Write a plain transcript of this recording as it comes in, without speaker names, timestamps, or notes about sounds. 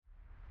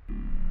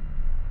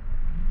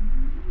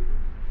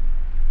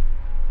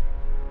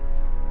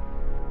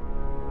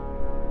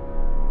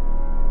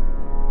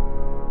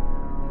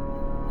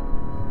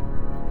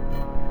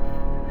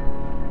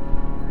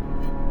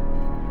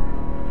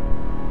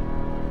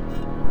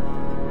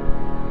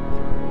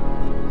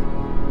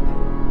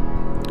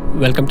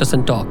Welcome to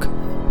Sun Talk.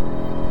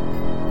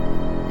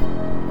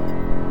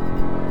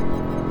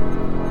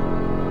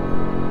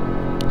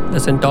 The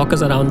Sun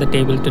Talkers around the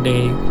table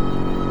today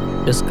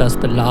discuss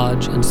the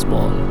large and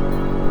small.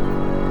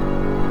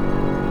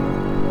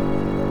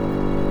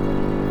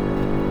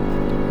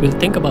 We'll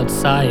think about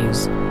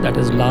size, that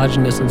is,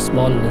 largeness and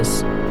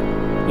smallness,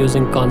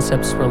 using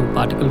concepts from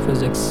particle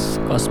physics,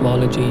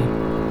 cosmology,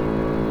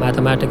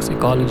 mathematics,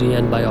 ecology,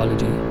 and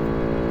biology.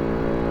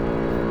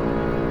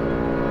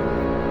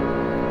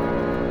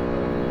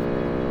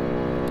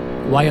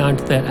 Why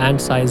aren't there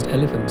ant-sized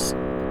elephants?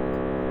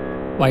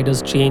 Why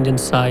does change in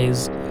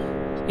size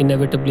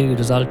inevitably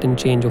result in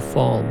change of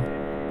form?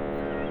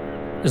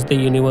 Is the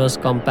universe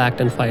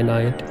compact and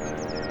finite?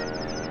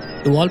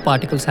 Do all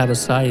particles have a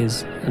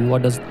size, and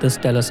what does this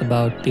tell us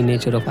about the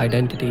nature of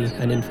identity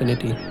and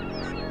infinity?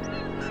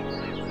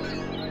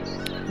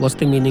 What's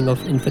the meaning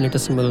of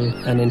infinitesimal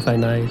and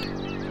infinite?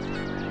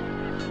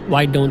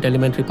 Why don't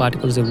elementary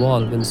particles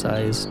evolve in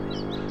size?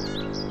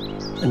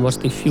 And what's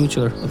the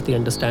future of the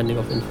understanding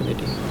of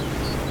infinity?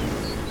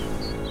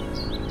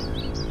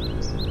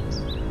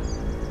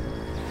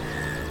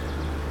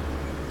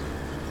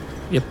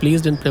 We are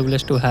pleased and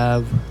privileged to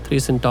have three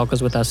Sun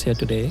Talkers with us here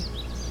today.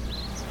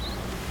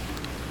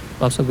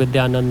 Professor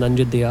Vidyanand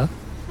Nanjudia.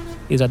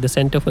 He's at the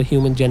Center for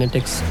Human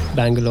Genetics,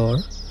 Bangalore.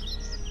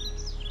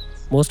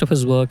 Most of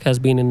his work has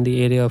been in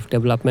the area of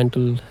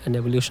developmental and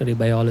evolutionary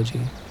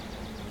biology.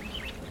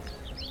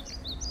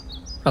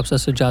 Professor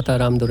Sujata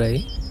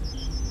Ramdurai,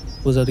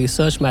 who's a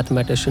research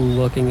mathematician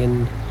working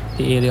in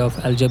the area of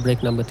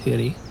algebraic number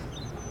theory.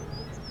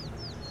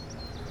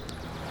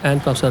 And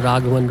Professor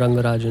Raghavan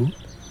Rangarajan,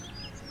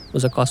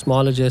 who's a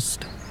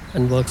cosmologist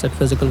and works at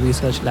Physical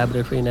Research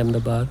Laboratory in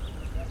Ahmedabad.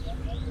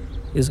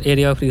 His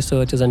area of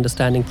research is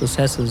understanding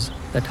processes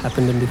that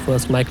happened in the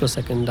first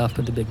microsecond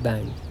after the Big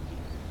Bang.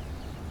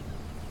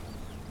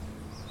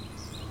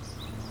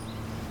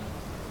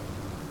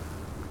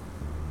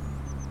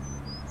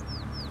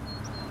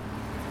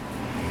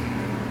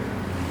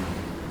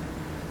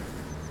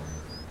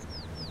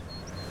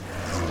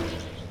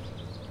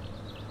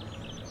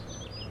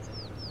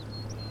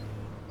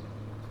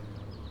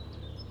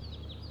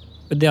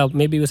 Vidya,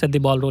 maybe we set the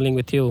ball rolling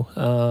with you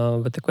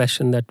with the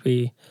question that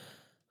we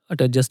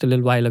uttered just a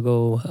little while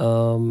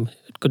ago.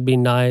 It could be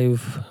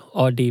naive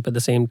or deep at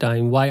the same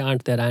time. Why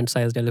aren't there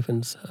ant-sized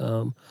elephants?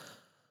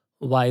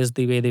 Why is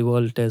the way the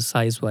world is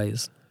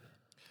size-wise?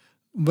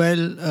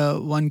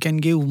 Well, one can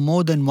give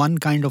more than one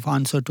kind of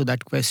answer to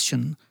that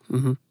question.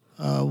 Mhm.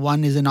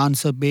 One is an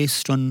answer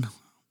based on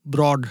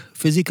broad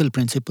physical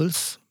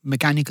principles,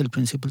 mechanical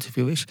principles, if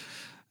you wish,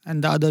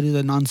 and the other is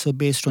an answer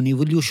based on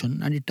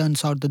evolution. And it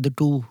turns out that the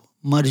two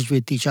merged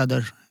with each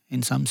other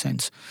in some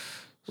sense.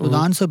 So the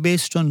answer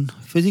based on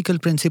physical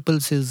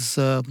principles is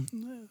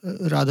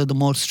rather the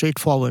more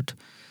straightforward.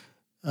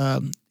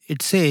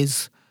 It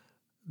says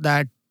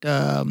that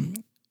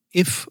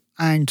if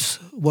ants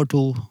were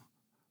to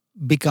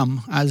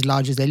become as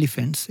large as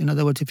elephants, in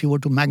other words, if you were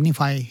to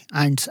magnify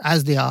ants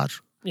as they are,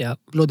 Yeah,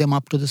 blow them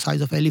up to the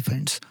size of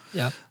elephants,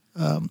 yeah.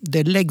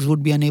 their legs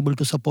would be unable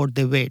to support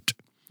their weight.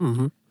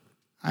 hmm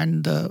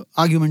And the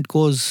argument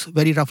goes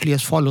very roughly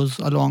as follows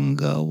along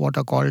what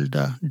are called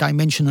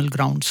dimensional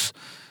grounds.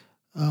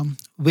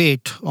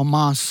 Weight or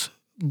mass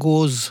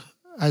goes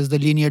as the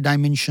linear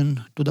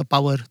dimension to the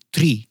power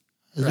 3,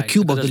 as the Right,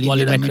 cube of because the it's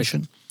linear volumetric.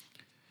 dimension.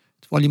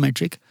 It's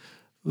volumetric.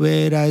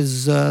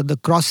 Whereas the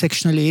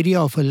cross-sectional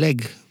area of a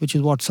leg, which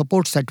is what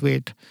supports that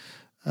weight,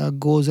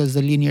 goes as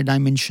the linear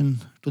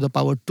dimension to the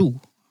power 2,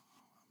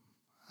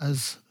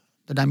 as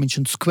the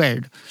dimension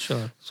squared.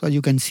 Sure. So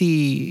you can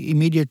see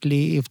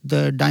immediately if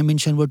the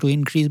dimension were to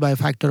increase by a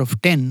factor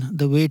of 10,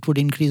 the weight would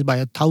increase by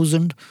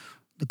 1,000.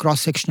 The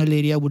cross-sectional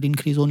area would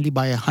increase only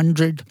by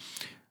 100.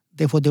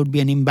 Therefore, there would be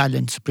an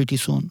imbalance pretty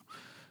soon.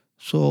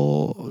 So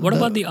What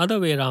about the other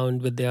way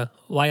around, Vidya?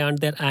 Why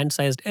aren't there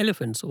ant-sized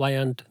elephants? Why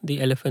aren't the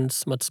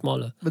elephants much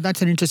smaller? But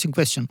that's an interesting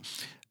question.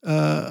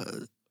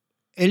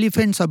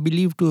 Elephants are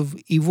believed to have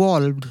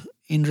evolved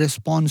in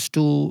response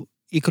to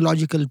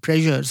ecological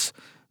pressures,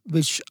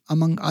 which,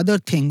 among other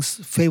things,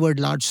 favored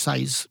large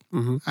size.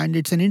 hmm And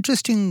it's an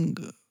interesting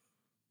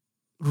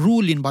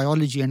rule in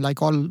biology, and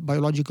like all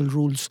biological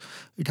rules,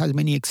 it has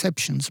many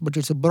exceptions, but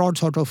it's a broad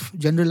sort of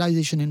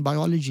generalization in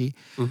biology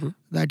hmm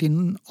that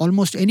in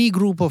almost any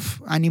group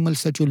of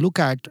animals that you look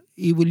at,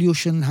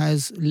 evolution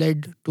has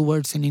led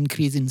towards an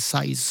increase in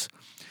size.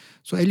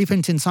 So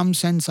elephants in some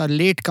sense are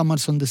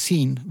latecomers on the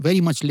scene, very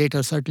much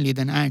later certainly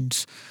than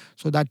ants.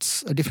 So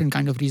that's a different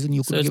kind of reason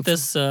you So could it's give.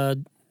 this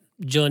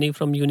journey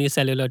from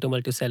unicellular to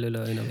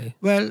multicellular in a way,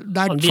 Well, on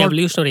that the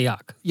evolutionary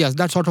arc. yes,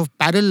 that sort of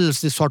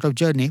parallels this sort of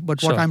journey.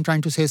 But what Sure. I'm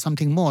trying to say is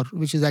something more,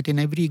 which is that in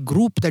every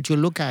group that you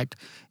look at,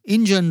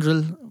 in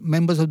general,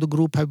 members of the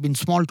group have been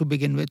small to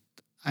begin with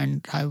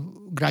and have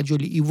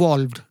gradually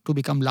evolved to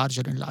become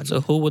larger and larger.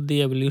 So who would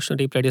the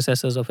evolutionary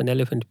predecessors of an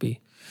elephant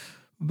be?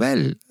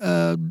 Well,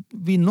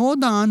 we know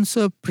the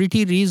answer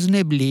pretty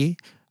reasonably.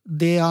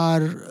 They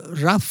are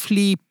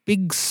roughly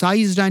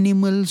pig-sized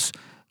animals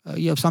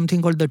You have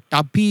something called the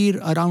tapir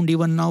around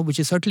even now, which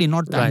is certainly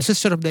not the Right.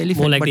 ancestor of the elephant,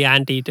 More like but the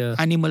anteater.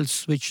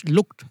 animals which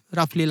looked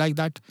roughly like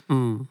that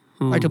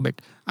quite a Hmm.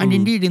 bit. And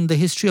indeed, in the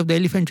history of the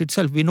elephant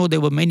itself, we know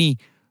there were many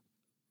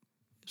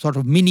sort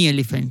of mini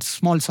elephants,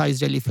 small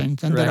sized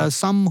elephants. And there Right. are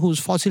some whose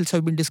fossils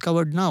have been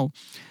discovered now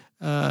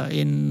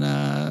in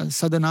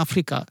southern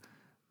Africa.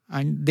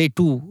 And they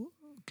too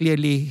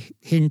clearly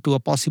hint to a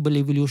possible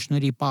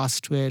evolutionary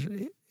past where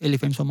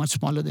elephants were much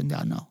smaller than they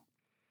are now.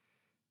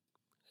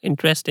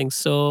 Interesting.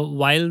 So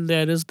while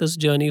there is this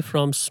journey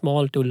from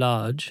small to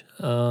large,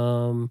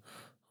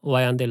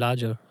 why aren't they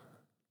larger?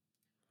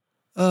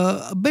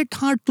 A bit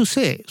hard to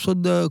say. So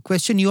the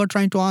question you are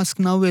trying to ask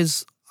now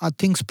is, are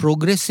things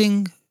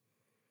progressing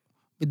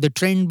with the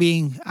trend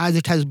being as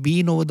it has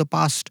been over the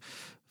past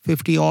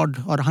 50 odd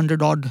or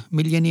 100 odd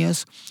million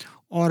years,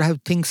 or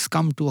have things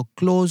come to a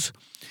close?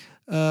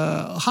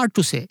 Hard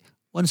to say.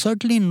 One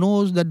certainly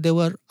knows that there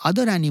were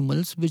other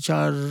animals which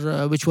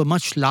were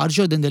much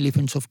larger than the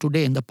elephants of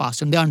today in the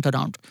past, and they aren't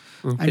around.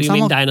 So And you some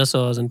mean of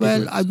dinosaurs and well,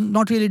 people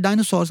not really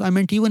dinosaurs. I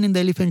meant even in the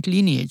elephant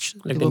lineage,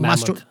 like there the were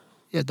mammoth?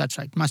 yeah, that's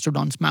right,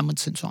 mastodons,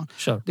 mammoths, and so on.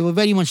 Sure. They were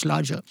very much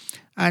larger,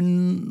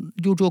 and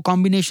due to a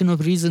combination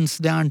of reasons,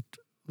 they aren't.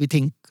 We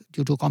think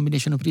due to a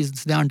combination of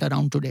reasons, they aren't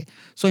around today.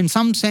 So, in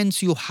some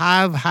sense, you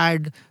have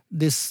had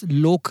this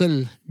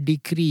local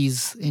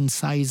decrease in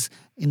size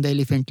in the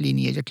elephant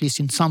lineage, at least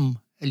in some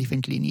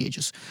elephant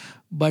lineages.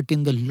 But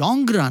in the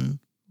long run,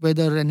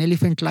 whether an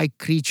elephant-like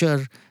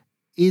creature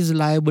is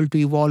liable to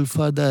evolve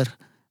further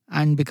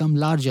and become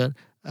larger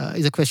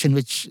is a question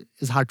which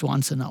is hard to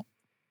answer now.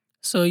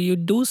 So you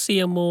do see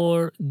a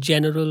more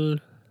general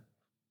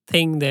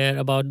thing there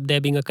about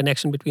there being a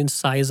connection between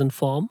size and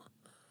form.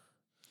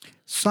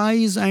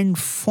 Size and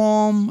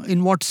form,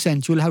 in what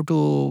sense? You'll have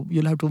to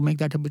make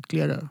that a bit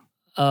clearer.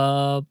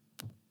 Uh,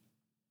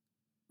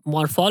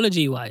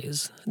 morphology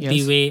wise, the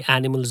Yes. way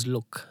animals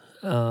look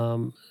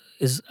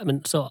is, I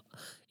mean, so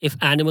if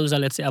animals are,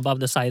 let's say, above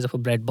the size of a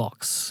bread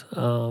box,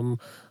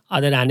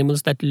 are there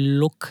animals that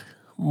look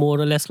more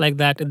or less like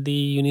that at the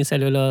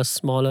unicellular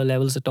smaller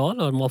levels at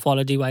all, or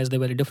morphology wise they're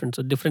very different?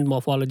 So different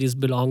morphologies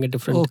belong at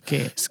different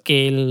Okay.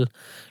 scale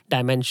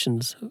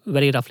dimensions,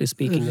 very roughly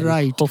speaking. And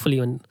Right. hopefully,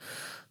 when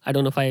I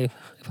don't know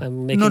if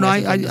I'm making No,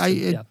 myself I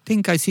understood. I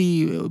think I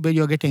see where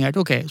you're getting at.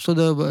 Okay, so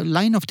the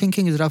line of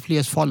thinking is roughly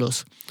as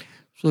follows.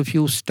 So if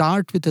you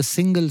start with a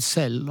single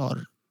cell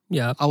or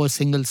Yeah. our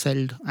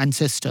single-celled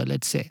ancestor,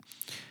 let's say,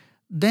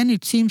 then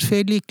it seems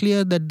fairly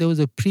clear that there was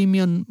a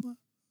premium,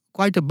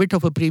 quite a bit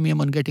of a premium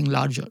on getting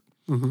larger.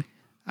 Mhm.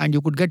 And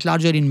you could get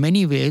larger in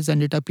many ways,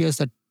 and it appears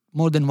that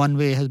more than one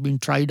way has been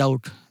tried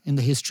out in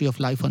the history of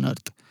life on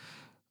Earth.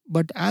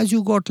 But as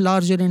you got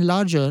larger and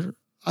larger,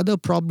 other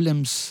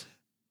problems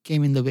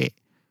came in the way.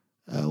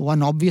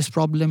 One obvious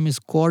problem is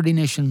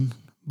coordination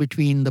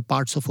between the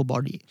parts of a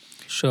body,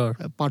 Sure.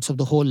 parts of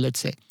the whole, let's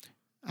say.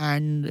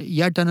 And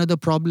yet another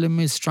problem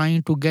is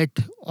trying to get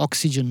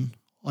oxygen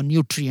or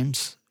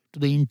nutrients to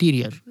the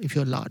interior if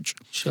you're large.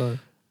 Sure.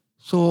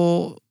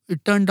 So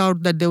it turned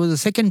out that there was a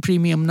second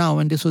premium now,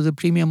 and this was a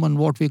premium on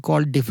what we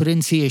call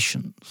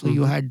differentiation. So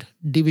you had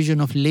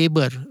division of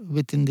labor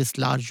within this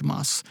large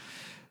mass.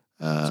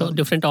 So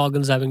different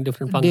organs having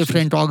different functions.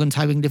 Different organs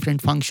having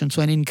different functions.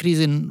 So an increase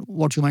in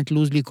what you might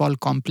loosely call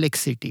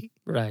complexity.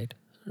 Right.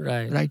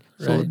 Right. Right.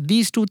 So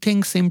these two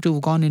things seem to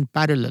have gone in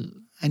parallel,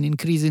 an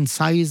increase in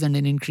size and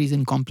an increase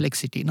in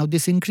complexity. Now,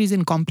 this increase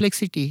in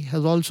complexity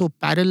has also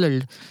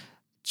paralleled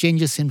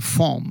changes in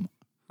form,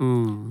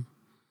 Mm.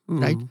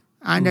 right?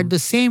 And at the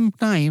same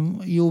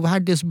time, you've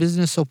had this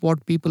business of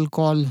what people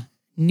call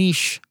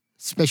niche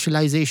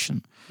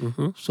specialization.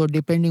 So,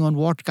 depending on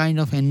what kind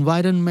of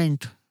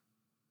environment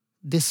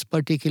this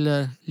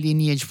particular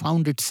lineage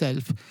found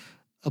itself,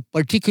 a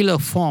particular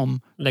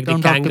form Like the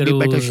turned out to be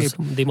better kangaroos,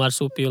 shaped. the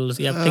marsupials.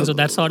 You have things of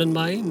that sort in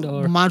mind,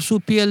 or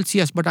Marsupials,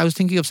 yes, but I was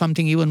thinking of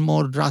something even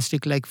more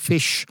drastic like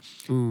fish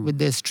with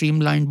their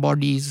streamlined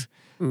bodies,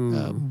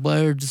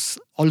 birds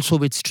also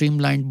with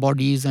streamlined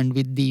bodies and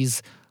with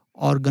these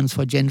organs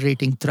for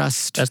generating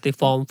thrust. that's the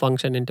form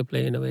function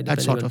interplay in a way. That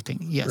depending sort on- of thing.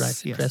 Yes.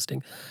 Right. Yes.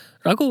 Interesting.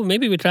 Raghu,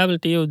 maybe we travel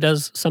to you.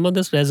 Does some of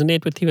this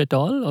resonate with you at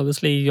all?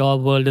 Obviously, your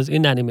world is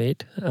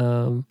inanimate,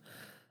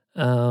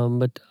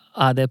 but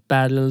are there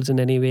parallels in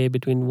any way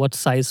between what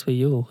size for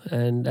you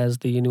and as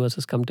the universe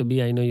has come to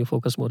be? I know you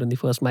focus more on the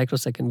first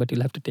microsecond, but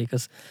you'll have to take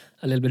us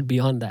a little bit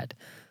beyond that.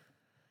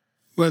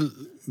 Well,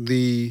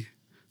 the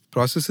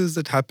processes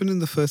that happen in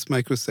the first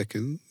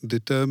microsecond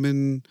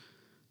determine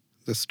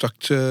the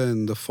structure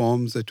and the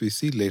forms that we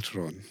see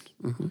later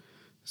on.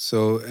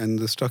 So, and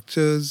the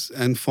structures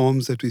and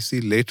forms that we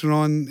see later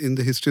on in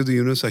the history of the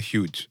universe are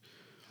huge.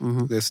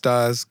 They're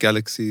stars,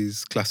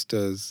 galaxies,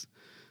 clusters.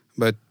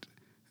 But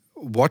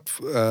what,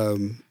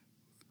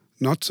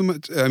 not so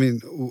much, I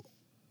mean,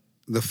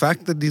 the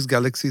fact that these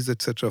galaxies,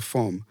 etc.,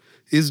 form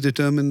is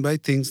determined by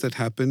things that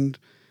happened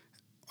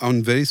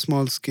on very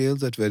small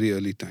scales at very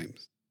early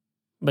times.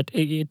 But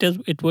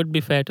it would be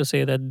fair to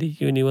say that the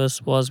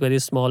universe was very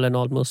small and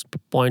almost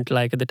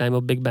point-like at the time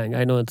of Big Bang.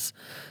 I know it's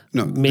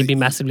No, maybe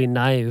massively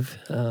naive.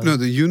 No,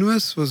 the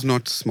universe was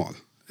not small.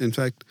 In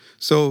fact,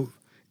 so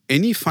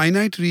any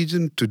finite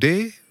region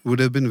today would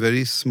have been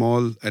very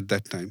small at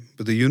that time,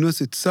 but the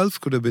universe itself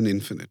could have been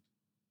infinite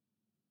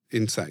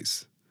in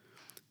size.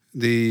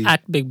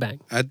 At Big Bang.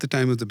 At the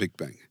time of the Big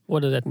Bang.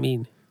 What does that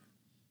mean?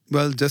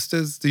 Well, just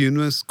as the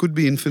universe could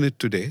be infinite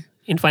today.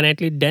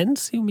 Infinitely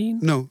dense, you mean?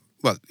 No.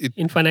 Well,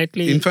 infinite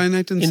in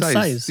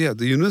size. Yeah,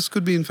 the universe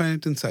could be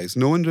infinite in size.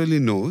 No one really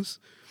knows.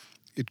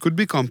 It could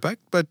be compact,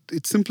 but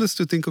it's simplest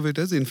to think of it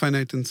as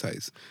infinite in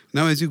size.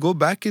 Now, as you go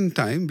back in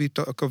time, we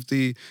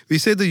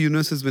say the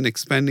universe has been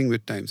expanding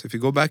with time. So if you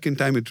go back in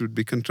time, it would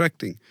be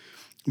contracting.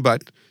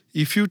 But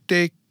if you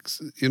take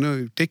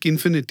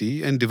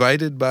infinity and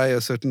divide it by a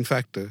certain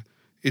factor,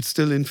 it's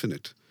still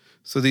infinite.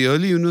 So the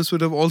early universe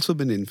would have also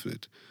been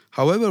infinite.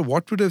 However,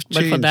 what would have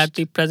changed? But for that,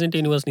 the present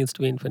universe needs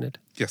to be infinite.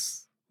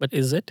 Yes. But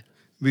is it?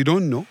 We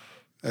don't know.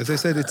 As I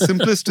said, it's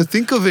simplest to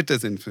think of it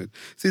as infinite.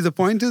 See, the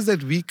point is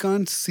that we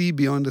can't see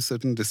beyond a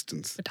certain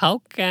distance. But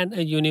how can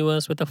a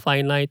universe with a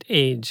finite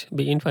age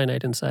be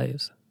infinite in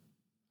size?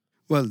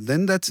 Well,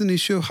 then that's an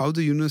issue of how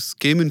the universe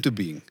came into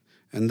being.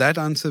 And that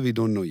answer we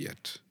don't know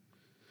yet.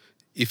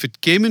 If it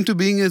came into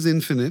being as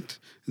infinite,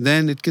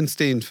 then it can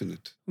stay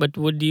infinite. But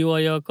would you or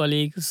your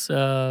colleagues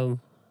more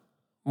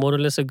or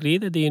less agree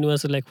that the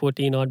universe is like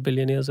 14 odd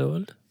billion years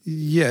old?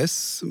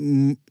 Yes.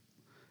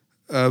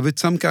 With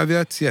some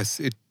caveats, yes,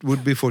 it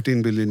would be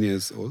 14 billion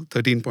years old,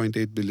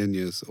 13.8 billion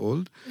years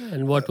old.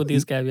 And what would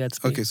these caveats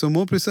be? Okay, so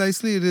more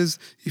precisely, it is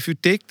if you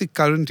take the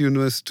current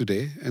universe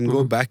today and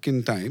go back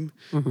in time,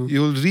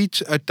 you'll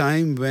reach a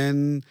time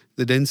when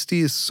the density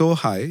is so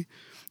high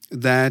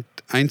that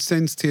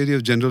Einstein's theory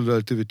of general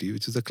relativity,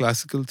 which is a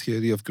classical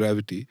theory of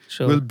gravity,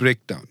 will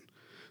break down.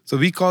 So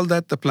we call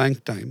that the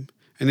Planck time.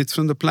 And it's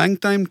from the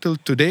Planck time till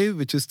today,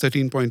 which is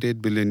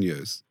 13.8 billion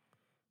years.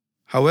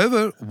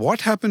 However,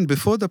 what happened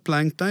before the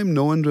Planck time,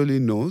 no one really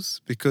knows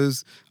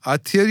because our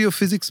theory of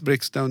physics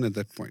breaks down at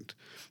that point.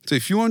 So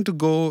if you want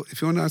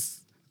to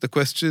ask the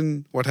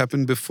question, what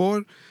happened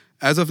before,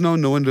 as of now,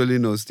 no one really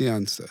knows the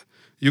answer.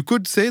 You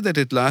could say that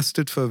it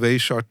lasted for a very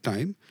short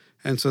time.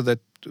 And so that,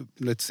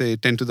 let's say,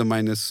 10 to the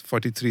minus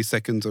 43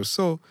 seconds or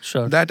so,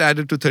 that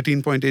added to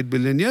 13.8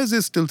 billion years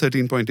is still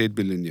 13.8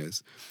 billion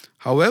years.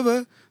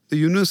 However, the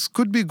universe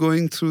could be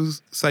going through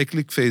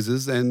cyclic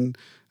phases and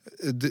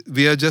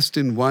we are just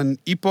in one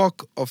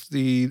epoch of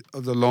the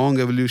long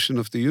evolution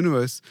of the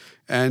universe.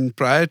 And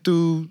prior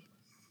to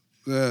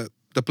the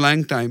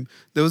Planck time,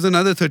 there was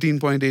another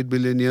 13.8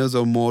 billion years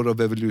or more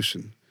of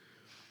evolution.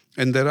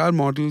 And there are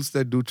models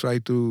that do try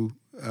to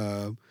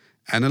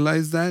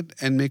analyze that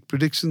and make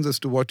predictions as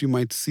to what you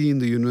might see in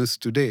the universe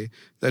today.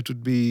 That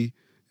would be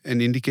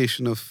an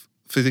indication of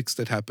physics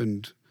that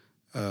happened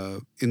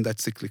in that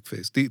cyclic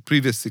phase, the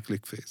previous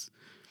cyclic phase.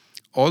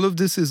 All of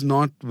this is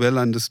not well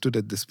understood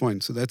at this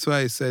point. So that's why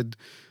I said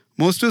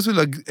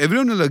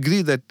everyone will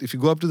agree that if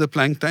you go up to the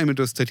Planck time, it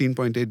was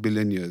 13.8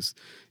 billion years.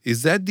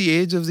 Is that the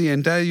age of the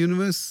entire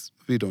universe?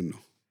 We don't know.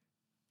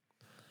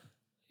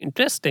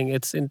 Interesting.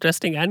 It's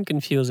interesting and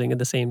confusing at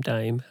the same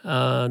time.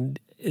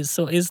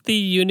 So is the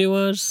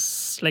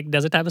universe,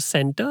 does it have a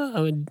center?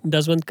 I mean,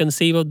 does one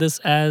conceive of this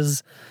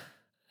as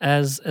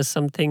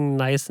something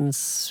nice and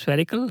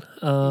spherical?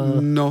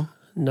 No.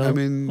 No. I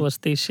mean, what's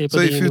the shape of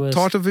the universe? So if you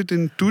thought of it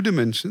in two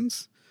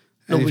dimensions,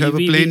 and you have a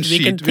plain sheet,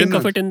 we can think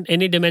of it in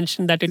any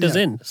dimension that it is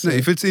in. So. No,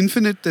 if it's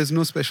infinite, there's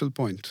no special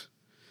point.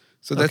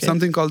 So that's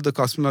something called the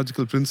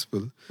cosmological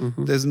principle.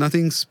 There's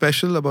nothing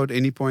special about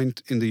any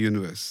point in the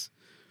universe.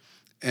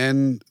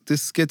 And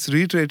this gets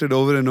reiterated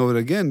over and over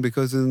again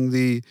because in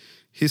the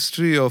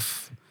history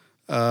of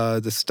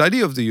the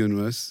study of the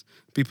universe,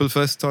 people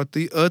first thought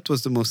the Earth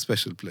was the most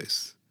special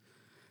place.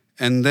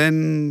 And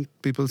then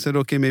people said,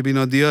 okay, maybe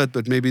not the Earth,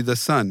 but maybe the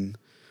sun.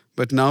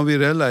 But now we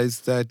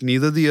realize that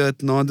neither the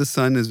Earth nor the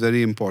sun is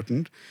very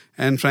important.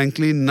 And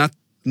frankly,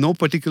 no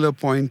particular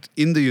point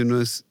in the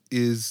universe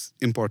is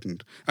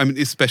important. I mean,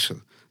 is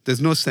special.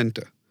 There's no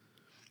center.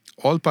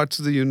 All parts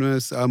of the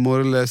universe are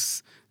more or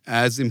less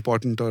as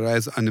important or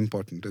as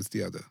unimportant as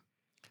the other.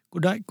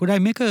 Could I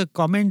make a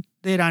comment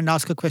there and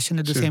ask a question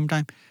at the same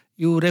time?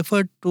 You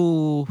referred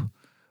to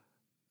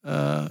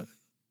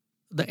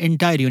the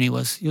entire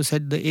universe. You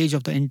said the age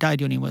of the entire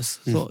universe.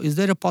 So is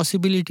there a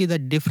possibility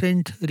that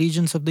different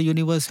regions of the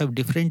universe have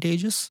different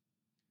ages?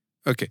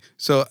 Okay.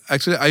 So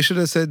actually, I should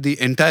have said the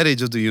entire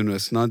age of the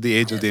universe, not the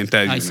age of the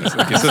entire universe.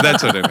 Okay, so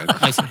that's what I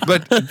meant. I see.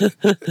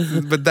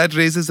 But that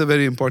raises a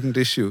very important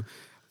issue.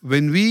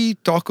 When we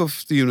talk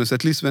of the universe,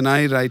 at least when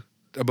I write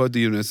about the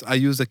universe, I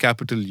use a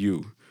capital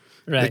U.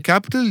 Right. The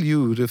capital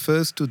U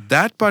refers to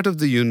that part of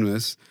the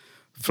universe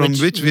from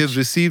which we have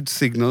received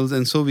signals,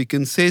 and so we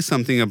can say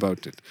something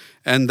about it.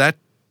 And that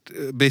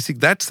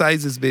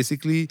size is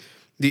basically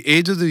the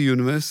age of the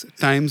universe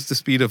times the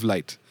speed of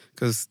light,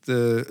 because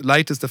the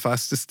light is the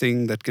fastest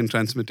thing that can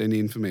transmit any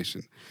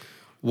information.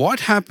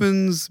 What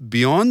happens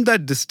beyond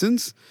that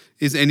distance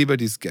is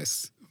anybody's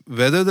guess.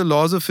 whether the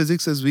laws of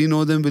physics as we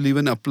know them will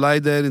even apply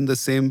there in the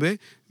same way,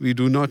 we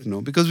do not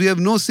know, because we have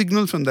no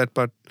signal from that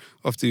part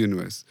of the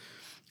universe.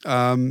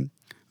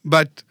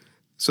 But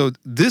so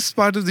this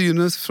part of the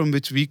universe from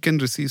which we can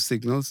receive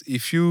signals,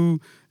 if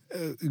you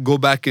go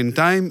back in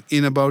time,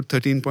 in about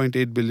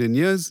 13.8 billion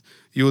years,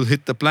 you will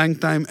hit the Planck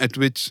time at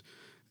which,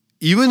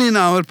 even in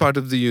our part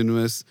of the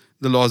universe,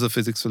 the laws of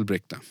physics will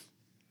break down.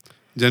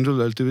 General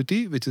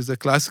relativity, which is a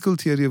classical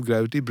theory of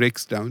gravity,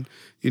 breaks down.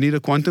 You need a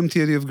quantum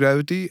theory of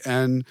gravity,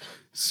 and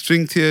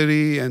string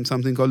theory and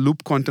something called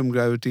loop quantum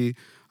gravity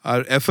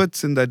are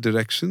efforts in that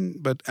direction.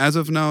 But as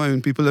of now, I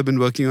mean, people have been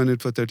working on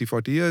it for 30,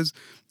 40 years,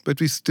 but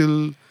we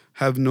still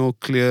have no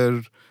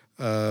clear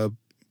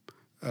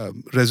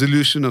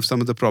resolution of some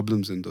of the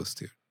problems in those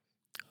theories.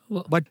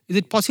 But is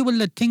it possible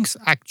that things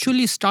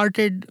actually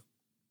started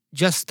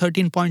just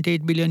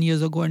 13.8 billion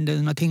years ago and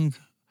there's nothing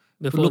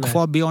to look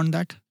for beyond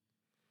that?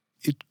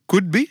 It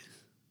could be.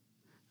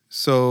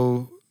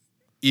 So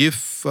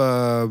if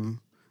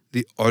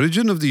the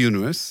origin of the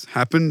universe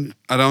happened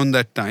around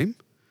that time,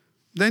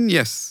 then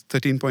yes,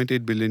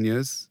 13.8 billion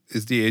years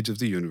is the age of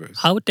the universe.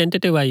 How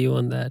tentative are you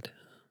on that?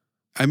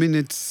 I mean,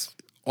 it's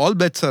all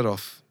bets are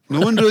off. No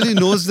one really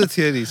knows the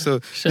theory. So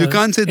Sure. you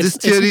can't say this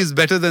theory is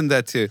better than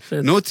that theory.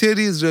 Sure. No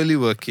theory is really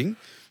working.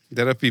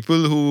 There are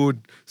people who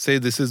would say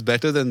this is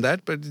better than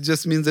that, but it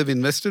just means they've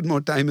invested more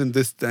time in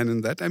this than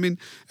in that. I mean,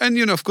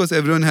 and of course,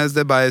 everyone has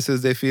their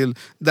biases. They feel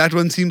that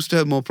one seems to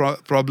have more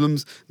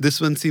problems. This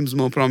one seems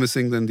more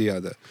promising than the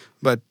other.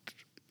 But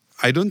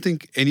I don't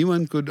think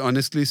anyone could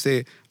honestly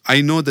say, I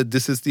know that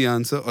this is the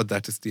answer or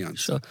that is the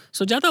answer. Sure.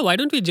 So, Jata, why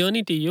don't we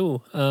journey to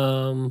you?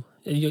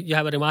 You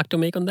have a remark to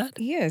make on that?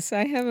 Yes,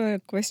 I have a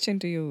question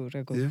to you,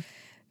 Raghu. Yeah.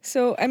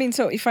 So, I mean,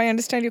 so if I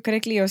understand you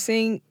correctly, you're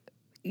saying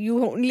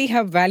you only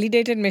have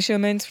validated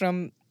measurements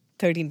from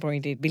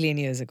 13.8 billion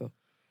years ago.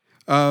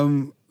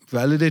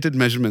 Validated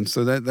measurements.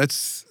 So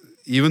that's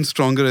even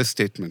stronger a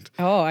statement.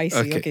 Oh, I see.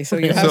 Okay. Okay, so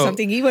you have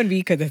something even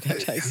weaker than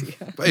that, I see.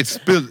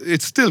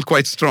 It's still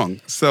quite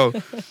strong. So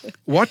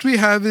what we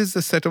have is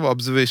a set of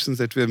observations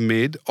that we have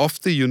made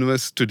of the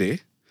universe today.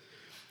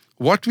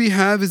 What we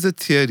have is a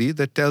theory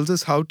that tells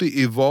us how to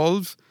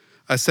evolve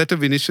a set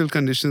of initial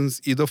conditions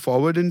either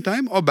forward in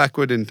time or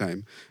backward in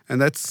time.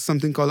 And that's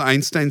something called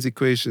Einstein's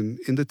equation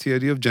in the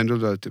theory of general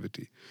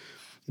relativity.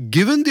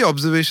 Given the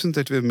observations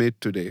that we have made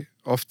today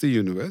of the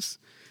universe,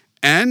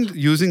 and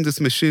using this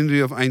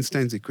machinery of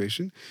Einstein's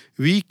equation,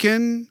 we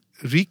can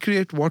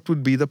recreate what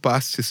would be the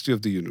past history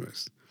of the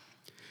universe.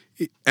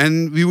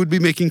 And we would be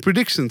making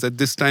predictions. At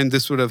this time,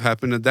 this would have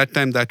happened. At that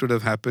time, that would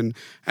have happened.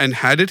 And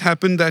had it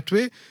happened that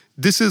way,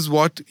 this is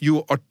what you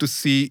ought to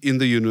see in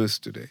the universe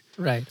today.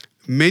 Right.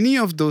 Many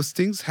of those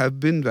things have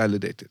been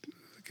validated.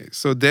 Okay,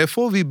 so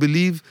therefore, we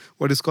believe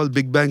what is called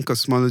Big Bang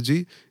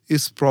cosmology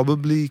is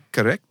probably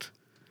correct,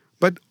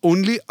 but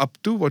only up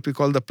to what we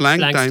call the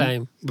Planck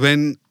time,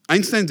 when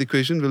Einstein's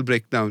equation will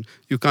break down.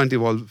 You can't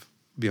evolve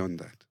beyond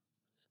that.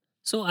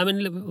 So, I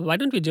mean, why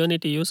don't we journey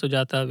to you,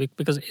 Sujata?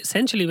 Because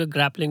essentially we're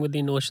grappling with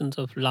the notions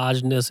of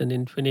largeness and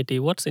infinity.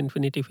 What's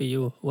infinity for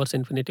you? What's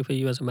infinity for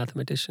you as a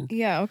mathematician?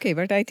 Yeah, okay,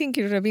 but I think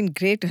it would have been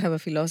great to have a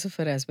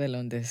philosopher as well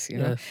on this. You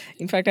know, Yeah.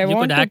 in fact, You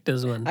could act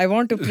as one. I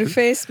want to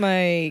preface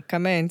my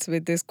comments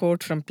with this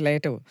quote from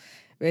Plato,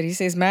 where he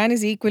says, "Man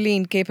is equally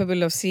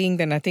incapable of seeing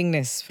the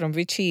nothingness from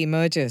which he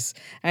emerges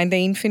and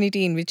the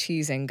infinity in which he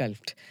is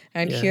engulfed."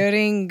 And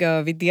hearing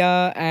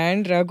Vidya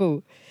and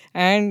Raghu,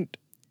 and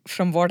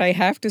from what I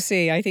have to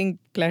say, I think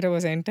Plato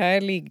was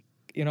entirely,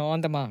 on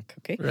the mark.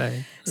 Okay.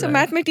 Right. So right.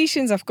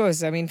 mathematicians, of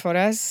course, I mean, for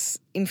us,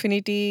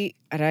 infinity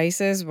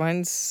arises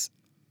once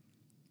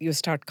you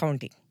start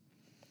counting.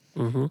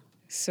 Mm-hmm.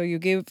 So you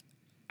give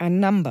a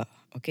number,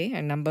 okay?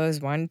 And numbers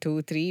 1,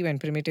 2, 3, when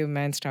primitive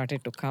man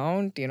started to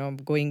count,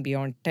 going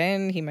beyond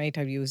 10, he might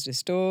have used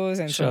his toes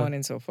and so on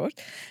and so forth.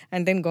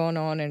 And then gone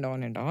on and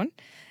on and on.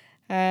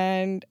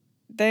 And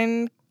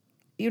then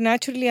you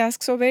naturally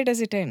ask, so where does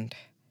it end?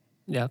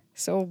 Yeah.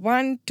 So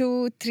 1,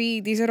 2,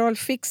 3, these are all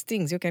fixed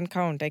things you can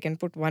count. I can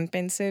put one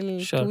pencil,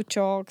 two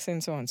chalks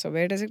and so on. So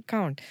where does it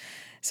count?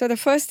 So the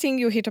first thing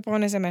you hit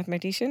upon as a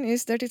mathematician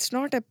is that it's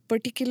not a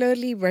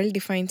particularly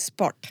well-defined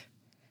spot.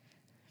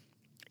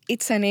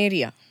 It's an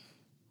area.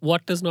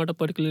 What is not a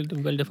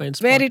particularly well-defined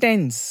spot? Where it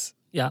ends.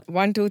 Yeah.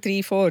 1, 2,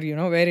 3, 4,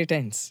 where it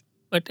ends.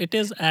 But it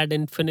is ad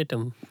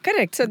infinitum.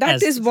 Correct. So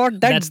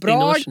that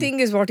broad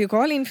thing is what you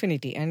call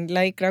infinity. And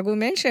like Raghu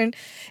mentioned,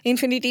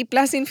 infinity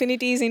plus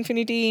infinity is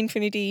infinity,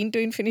 infinity into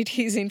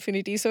infinity is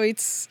infinity. So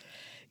it's,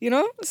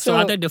 So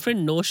are there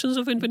different notions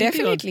of infinity?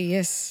 Definitely,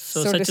 yes.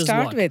 So to such as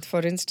start what? with,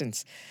 for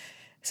instance.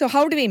 So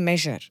how do we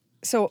measure?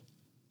 So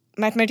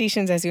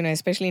mathematicians, as you know,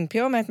 especially in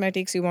pure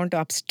mathematics, you want to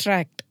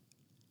abstract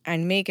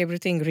and make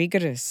everything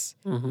rigorous.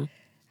 Mm-hmm.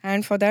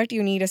 And for that,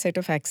 you need a set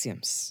of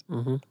axioms.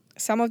 Mm-hmm.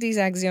 Some of these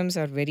axioms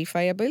are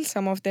verifiable.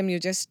 Some of them you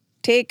just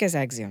take as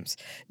axioms,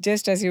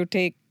 just as you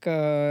take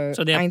So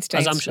they are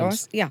Einstein's assumptions.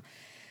 laws. Yeah.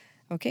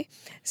 Okay.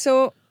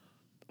 So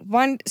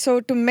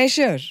So to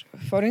measure,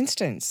 for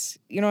instance,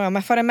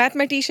 for a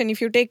mathematician,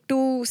 if you take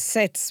two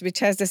sets which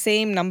has the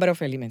same number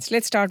of elements,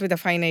 let's start with the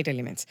finite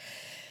elements.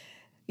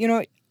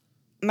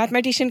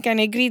 Mathematician can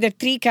agree that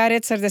 3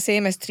 carrots are the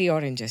same as 3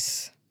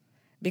 oranges,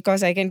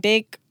 because I can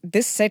take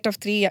this set of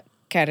 3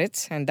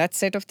 carrots and that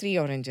set of 3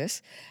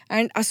 oranges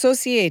and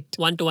associate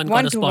one-to-one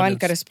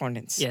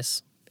correspondence.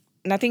 Yes.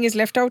 Nothing is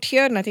left out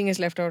here, nothing is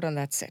left out on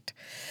that set.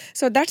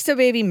 So that's the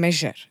way we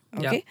measure.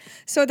 Okay. Yeah.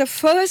 So the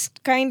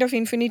first kind of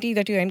infinity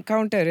that you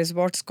encounter is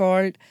what's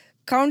called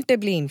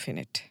countably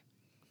infinite.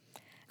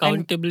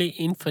 Countably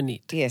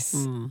infinite. Yes.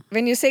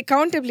 When you say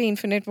countably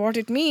infinite, what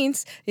it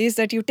means is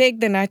that you take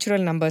the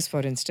natural numbers,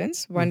 for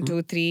instance, 1,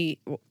 2, 3,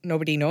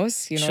 nobody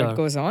knows, Sure. it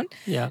goes on.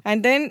 Yeah.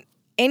 And then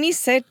any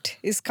set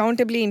is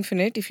countably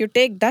infinite. If you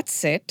take that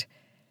set,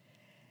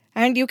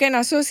 and you can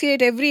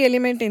associate every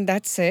element in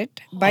that set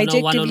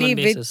bijectively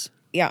basis.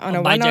 On A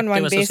a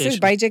one-on-one bijective basis,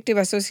 association. bijective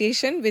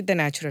association with the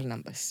natural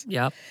numbers.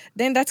 Yeah.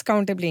 Then that's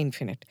countably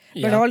infinite.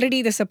 But Yeah.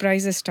 already the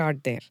surprises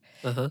start there.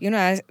 Uh-huh.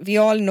 As we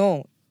all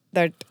know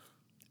that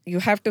you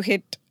have to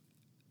hit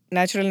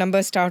natural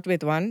numbers start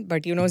with 1,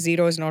 but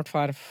 0 is not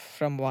far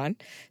from 1.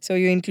 So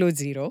you include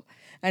 0.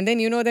 And then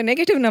the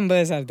negative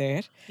numbers are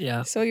there.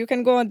 Yeah. So you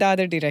can go on the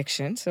other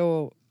direction.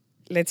 So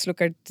let's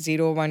look at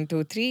 0, 1,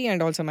 2, 3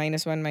 and also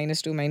 -1,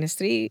 -2,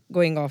 -3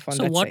 going off on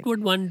So that what side.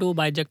 would one do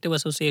bijective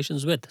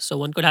associations with? So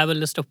one could have a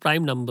list of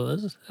prime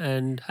numbers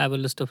and have a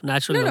list of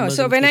natural No. numbers.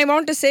 So when I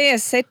want to say a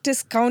set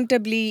is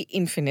countably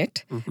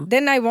infinite,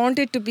 then I want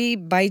it to be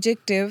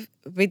bijective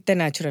with the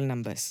natural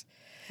numbers.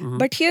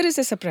 But here is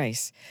a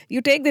surprise.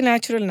 You take the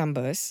natural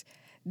numbers,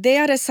 they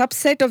are a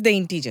subset of the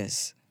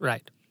integers.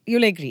 Right.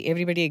 You'll agree.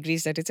 Everybody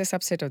agrees that it's a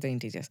subset of the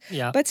integers.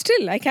 Yeah. But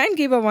still, I can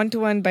give a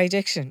one-to-one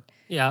bijection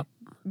Yeah.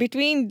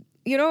 between,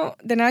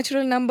 the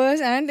natural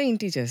numbers and the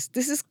integers.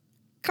 This is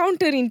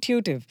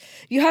counterintuitive.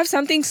 You have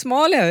something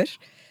smaller,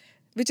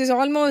 which is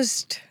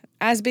almost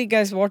as big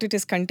as what it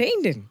is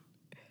contained in.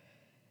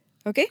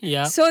 Okay?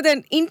 Yeah. So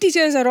then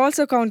integers are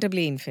also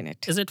countably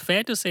infinite. Is it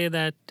fair to say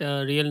that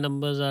real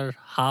numbers are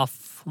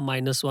half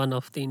 -1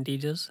 of the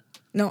integers?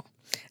 No.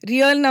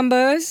 Real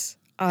numbers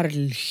are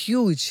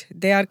huge.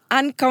 They are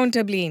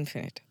uncountably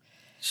infinite.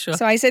 Sure.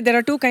 So I said there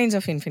are two kinds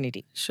of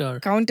infinity. Sure.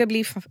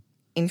 Countably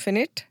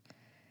infinite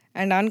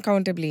and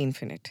uncountably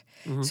infinite.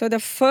 So the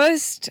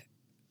first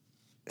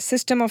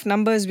system of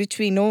numbers which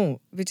we know,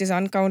 which is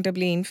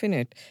uncountably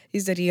infinite,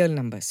 is the real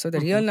numbers. So the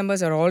real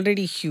numbers are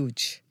already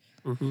huge.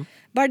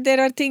 But there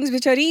are things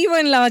which are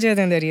even larger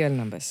than the real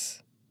numbers.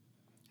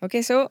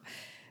 Okay, so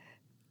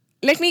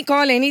let me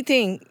call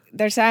anything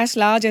that's as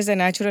large as the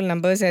natural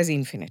numbers as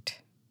infinite.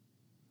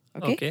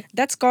 Okay?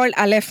 That's called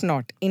Aleph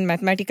naught. In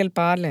mathematical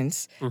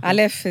parlance,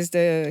 Aleph is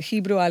the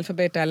Hebrew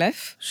alphabet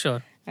Aleph.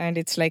 Sure. And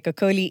it's like a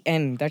curly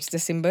N. That's the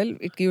symbol.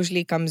 It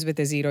usually comes with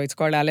a 0. It's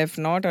called Aleph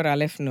naught or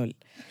Aleph null.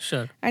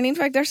 Sure. And in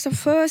fact, that's the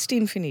first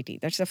infinity.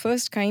 That's the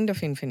first kind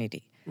of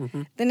infinity.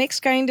 The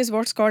next kind is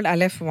what's called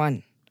Aleph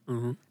 1,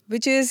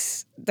 which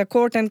is the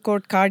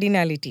quote-unquote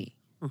cardinality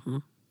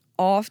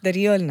of the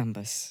real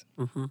numbers.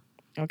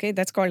 Okay,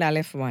 that's called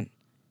Aleph 1.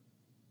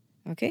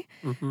 Okay?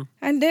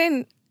 And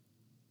then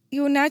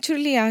you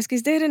naturally ask,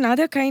 is there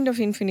another kind of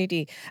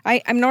infinity?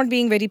 I'm not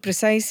being very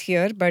precise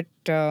here, but...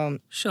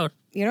 Sure.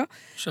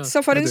 Sure.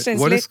 So for instance...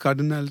 What is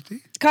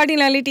cardinality?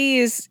 Cardinality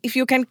is if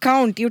you can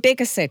count, you take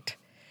a set.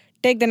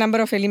 Take the number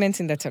of elements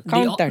in that set.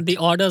 Count that. The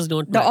orders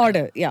don't The matter.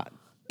 order, yeah.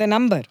 The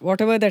number,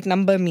 whatever that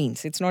number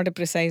means. It's not a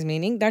precise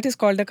meaning. That is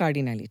called the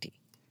cardinality.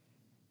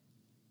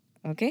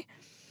 Okay?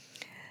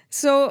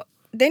 So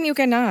then you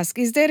can ask,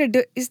 is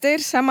there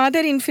some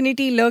other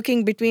infinity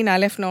lurking between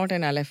Aleph naught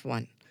and Aleph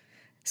 1?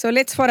 So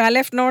for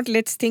Aleph naught,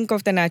 let's think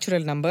of the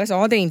natural numbers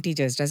or the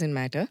integers, doesn't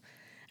matter.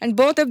 And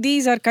both of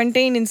these are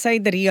contained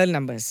inside the real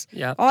numbers.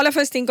 Yeah. All of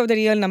us think of the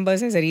real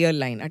numbers as a real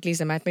line. At least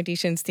the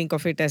mathematicians think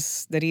of it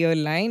as the real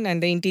line,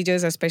 and the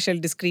integers are special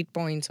discrete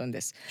points on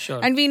this. Sure.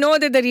 And we know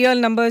that the real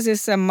numbers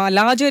is a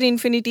larger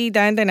infinity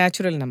than the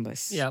natural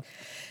numbers. Yeah.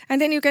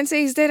 And then you can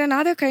say, is there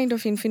another kind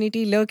of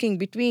infinity lurking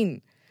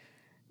between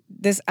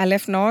this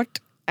Aleph naught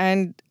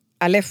and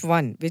Aleph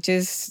 1, which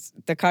is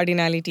the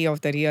cardinality of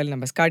the real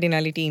numbers,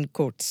 cardinality in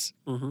quotes.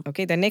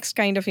 Okay, the next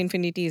kind of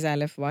infinity is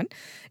Aleph 1.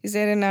 Is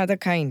there another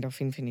kind of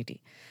infinity?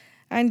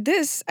 And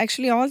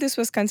all this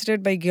was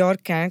considered by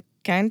Georg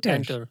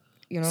Cantor.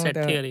 Set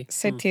theory.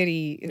 Set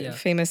theory,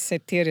 famous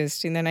set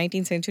theorist in the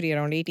 19th century,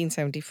 around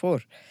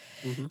 1874.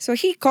 So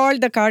he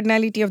called the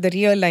cardinality of the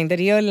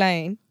real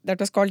line that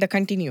was called the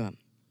continuum.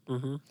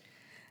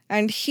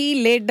 And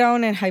he laid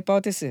down a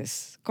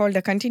hypothesis called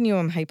the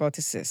continuum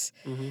hypothesis,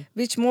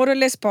 which more or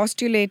less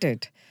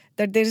postulated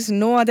that there is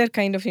no other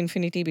kind of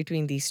infinity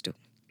between these two.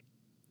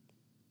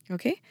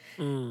 Okay?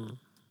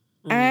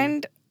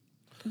 And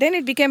then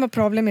it became a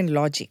problem in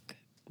logic.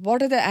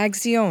 What are the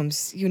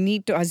axioms you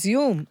need to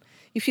assume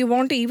if you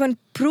want to even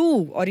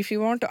prove or if you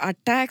want to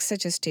attack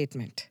such a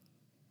statement?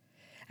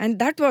 And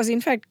that was,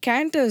 in fact,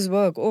 Cantor's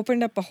work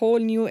opened up a whole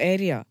new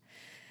area.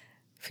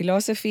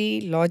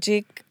 Philosophy,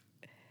 logic,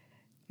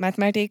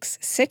 mathematics,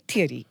 set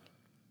theory.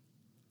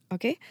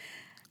 Okay?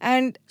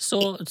 And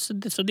So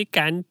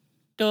the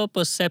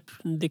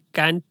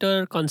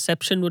Cantor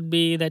conception would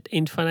be that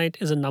infinite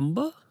is a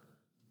number,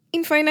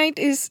 infinite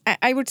is,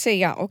 I would say,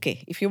 yeah,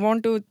 okay. If you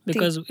want to think,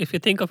 because if you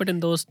think of it in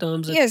those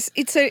terms, yes,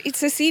 it's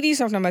a series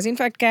of numbers. In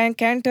fact,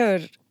 Cantor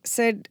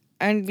said,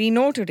 and we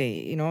know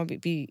today,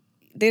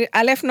 there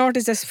Aleph naught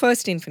is the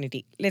first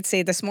infinity. Let's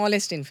say the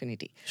smallest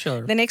infinity.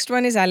 Sure. The next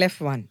one is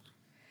Aleph 1.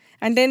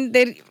 And then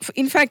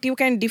in fact, you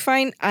can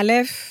define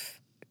Aleph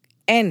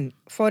n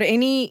for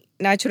any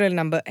natural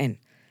number n.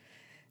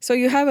 So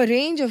you have a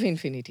range of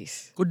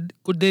infinities.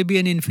 Could there be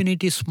an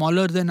infinity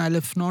smaller than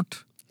Aleph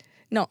naught?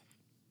 No.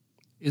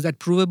 Is that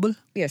provable?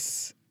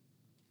 Yes.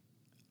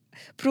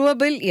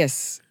 Provable,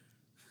 yes.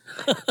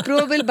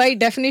 Provable by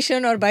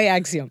definition or by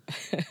axiom.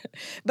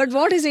 But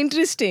what is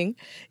interesting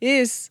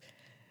is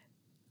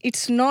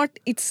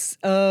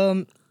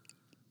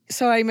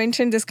so I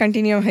mentioned this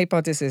continuum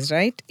hypothesis,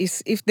 right?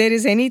 If there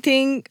is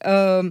anything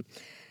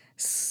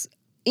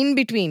in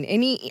between,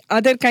 any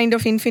other kind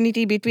of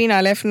infinity between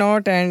Aleph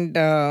naught and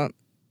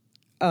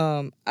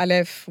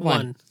Aleph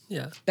 1.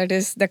 Yeah. That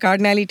is the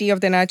cardinality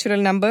of the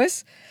natural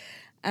numbers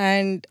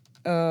and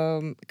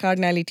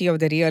cardinality of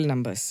the real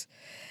numbers.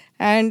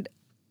 And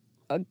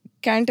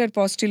Cantor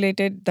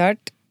postulated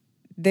that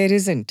there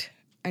isn't.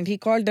 And he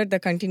called that the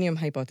continuum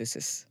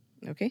hypothesis.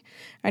 Okay?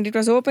 And it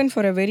was open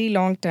for a very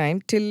long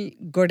time till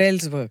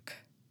Gödel's work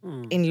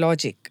in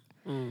logic.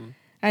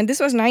 And this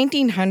was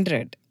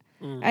 1900.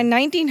 And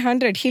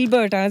 1900,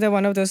 Hilbert, another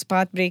one of those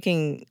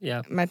path-breaking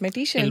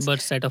mathematicians.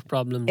 Hilbert's set of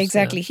problems.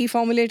 Exactly. He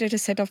formulated a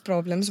set of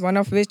problems, one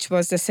of which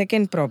was the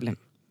second problem.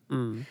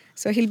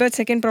 So Hilbert's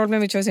second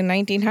problem, which was in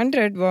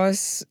 1900,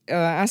 was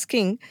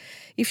asking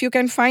if you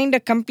can find a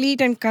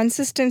complete and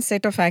consistent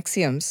set of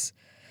axioms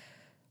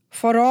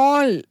for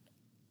all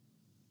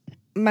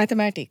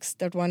mathematics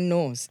that one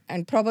knows,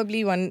 and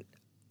probably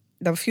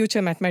the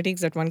future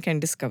mathematics that one can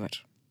discover.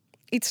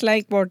 It's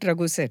like what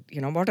Raghu said,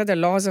 what are the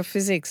laws of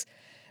physics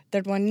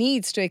that one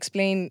needs to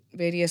explain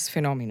various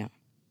phenomena.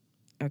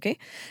 Okay?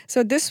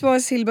 So this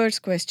was Hilbert's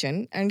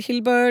question, and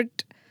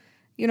Hilbert,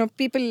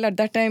 people at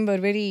that time were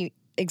very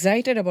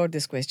excited about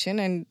this question,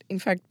 and in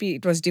fact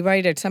it was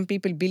divided. Some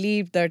people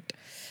believed that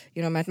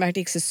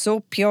mathematics is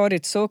so pure,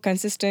 it's so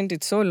consistent,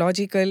 it's so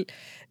logical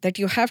that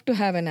you have to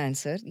have an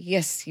answer.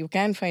 Yes, you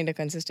can find a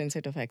consistent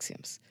set of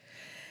axioms.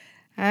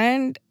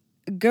 And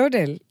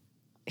Gödel,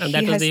 and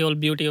that was the whole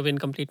beauty of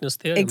incompleteness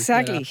theorem.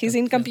 Exactly. His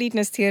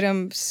incompleteness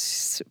theorem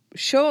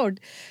showed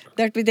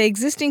that with the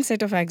existing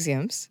set of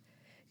axioms,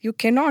 you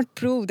cannot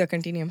prove the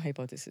continuum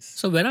hypothesis.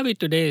 So where are we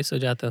today,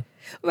 Sujata?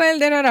 Well,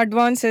 there are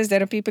advances.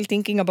 There are people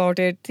thinking about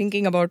it,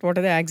 thinking about what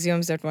are the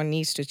axioms that one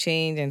needs to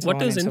change and so on.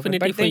 What is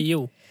infinity for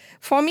you?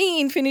 For me,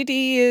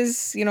 infinity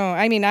is,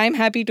 I'm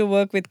happy to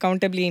work with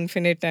countably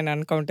infinite and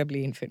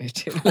uncountably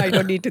infinite. I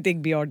don't need to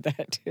think beyond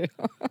that.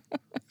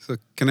 So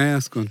can I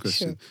ask one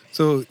question? Sure.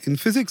 So in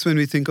physics, when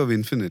we think of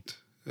infinite,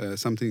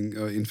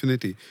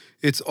 infinity,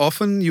 it's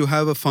often you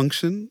have a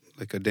function,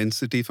 like a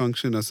density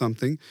function or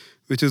something,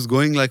 which is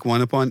going like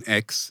 1 upon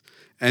x.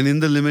 And in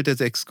the limit as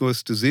x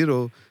goes to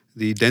 0,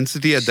 the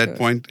density at that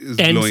point is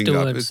blowing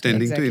up. It's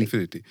tending to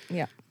infinity.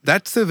 Yeah.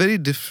 That's a very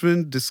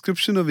different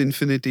description of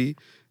infinity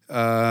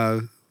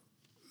than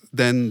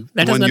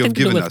that one you have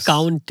given us. That has nothing to do with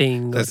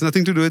counting. That's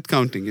nothing to do with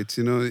counting. It's,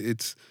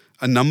 it's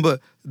a number,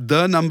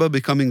 the number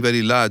becoming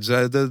very large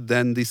rather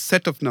than the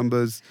set of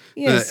numbers,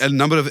 a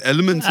number of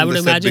elements in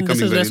the set becoming very large. I would imagine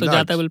this is where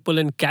Sujata will pull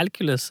in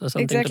calculus or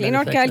something. Exactly,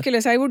 not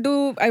calculus. I would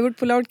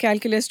pull out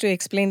calculus to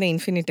explain the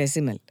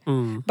infinitesimal.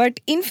 But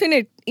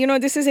infinite,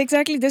 this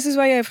is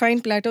why I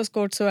find Plato's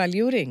quote so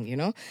alluring,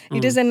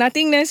 It is the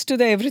nothingness to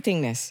the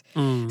everythingness.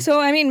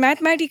 So,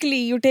 mathematically,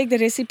 you take the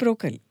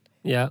reciprocal.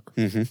 Yeah.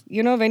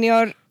 Mm-hmm. When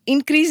you're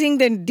increasing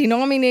the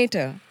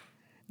denominator,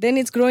 then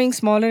it's growing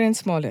smaller and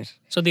smaller.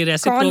 So the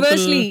reciprocal...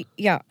 Conversely,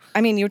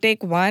 you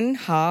take 1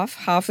 half.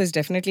 Half is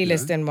definitely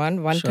less than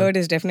 1. 1/3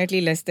 is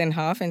definitely less than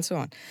half, and so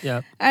on.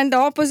 Yeah. And the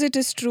opposite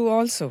is true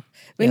also.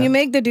 When you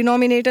make the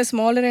denominator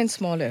smaller and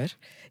smaller,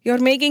 you're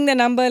making the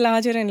number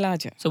larger and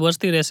larger. So what's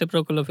the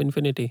reciprocal of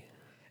infinity?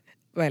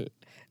 Well,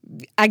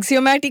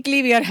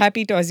 axiomatically, we are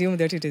happy to assume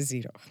that it is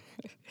 0.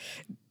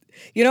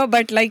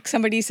 But like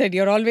somebody said,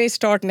 you're always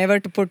taught never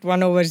to put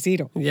 1 over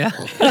 0. Yeah.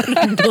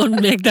 Don't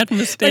make that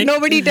mistake. But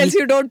nobody tells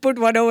you don't put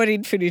 1 over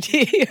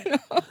infinity.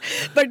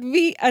 But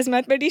we, as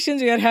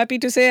mathematicians, we are happy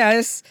to say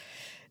as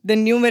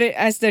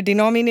the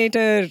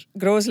denominator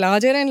grows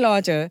larger and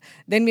larger,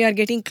 then we are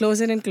getting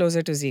closer and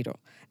closer to 0.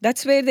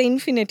 That's where the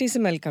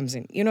infinitesimal comes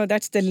in.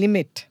 That's the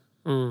limit.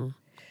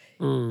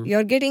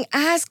 You're getting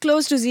as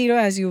close to 0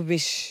 as you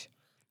wish.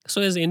 So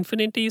is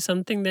infinity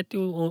something that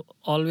you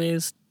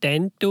always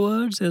tend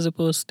towards as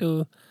opposed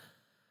to...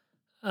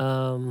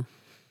 No,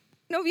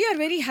 we are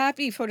very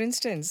happy. For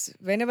instance,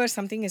 whenever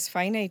something is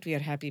finite, we are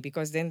happy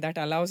because then that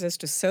allows us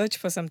to search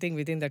for something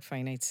within that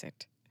finite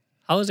set.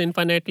 How is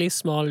infinitely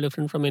small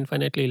different from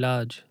infinitely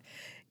large?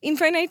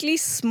 Infinitely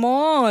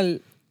small,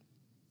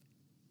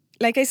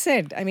 like I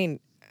said,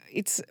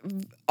 it's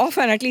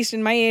often, at least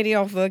in my area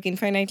of work,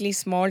 infinitely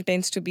small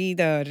tends to be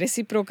the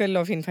reciprocal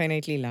of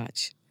infinitely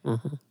large.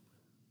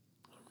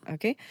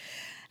 Okay.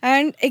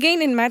 And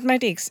again, in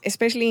mathematics,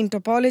 especially in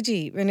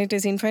topology, when it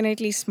is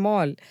infinitely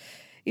small,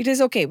 it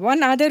is okay.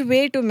 One other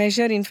way to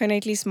measure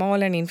infinitely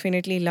small and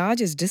infinitely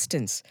large is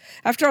distance.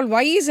 After all,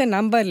 why is a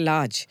number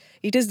large?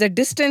 It is the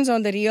distance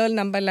on the real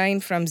number line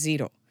from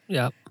 0.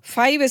 Yeah.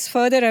 5 is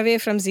further away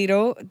from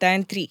 0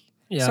 than 3.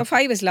 Yeah. So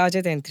 5 is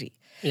larger than 3.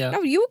 Yeah.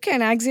 Now you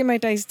can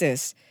axiomatize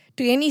this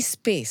to any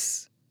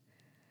space,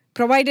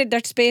 provided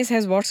that space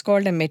has what's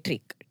called a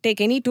metric. Take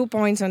any 2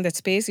 points on that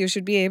space, you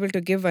should be able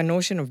to give a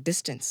notion of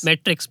distance.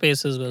 Metric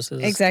spaces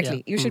versus... Exactly.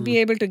 Yeah. You should be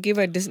able to give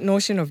a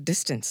notion of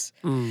distance.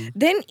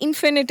 Then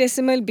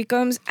infinitesimal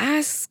becomes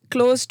as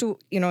close to,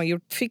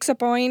 you fix a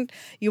point,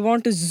 you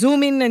want to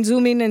zoom in and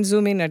zoom in and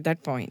zoom in at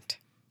that point.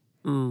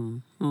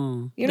 And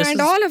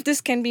all of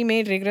this can be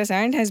made rigorous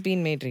and has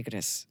been made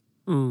rigorous.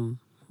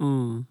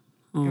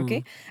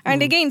 Okay.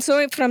 And again,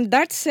 so from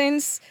that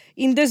sense,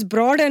 in this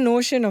broader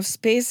notion of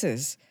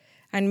spaces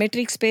and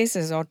metric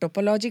spaces or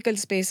topological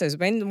spaces,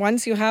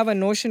 once you have a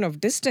notion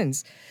of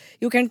distance,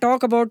 you can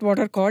talk about what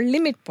are called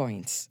limit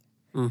points.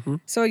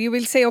 So you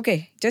will say,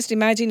 okay, just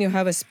imagine you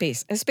have a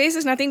space. A space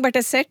is nothing but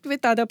a set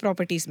with other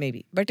properties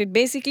maybe, but it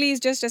basically is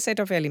just a set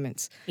of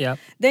elements. Yeah.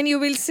 Then you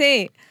will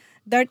say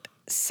that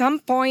some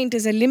point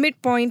is a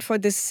limit point for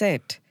this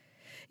set.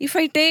 If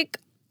I take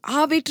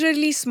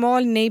arbitrarily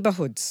small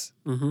neighborhoods.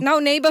 Now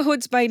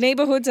by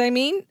neighborhoods I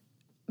mean,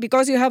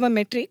 because you have a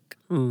metric,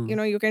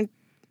 you can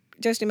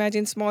just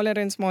imagine smaller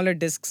and smaller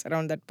disks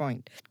around that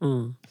point.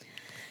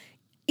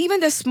 Even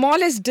the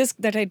smallest disk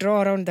that I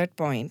draw around that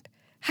point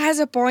has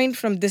a point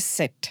from this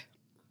set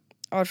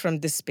or from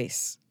this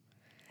space.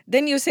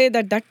 Then you say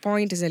that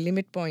point is a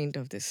limit point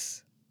of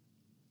this.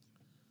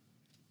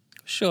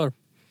 Sure.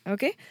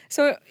 Okay?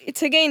 So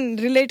it's again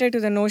related to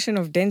the notion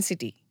of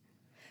density.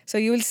 So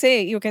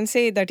you can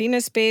say that in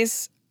a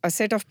space, a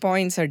set of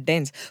points are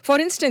dense. For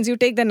instance, you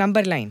take the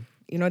number line,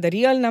 the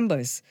real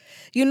numbers.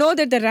 You know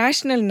that the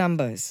rational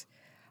numbers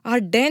are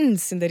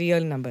dense in the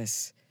real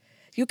numbers.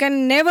 You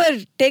can never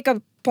take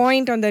a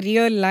point on the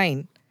real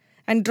line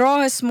and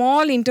draw a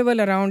small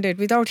interval around it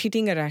without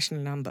hitting a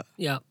rational number.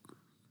 Yeah.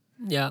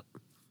 Yeah.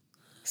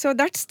 So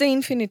that's the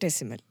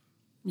infinitesimal.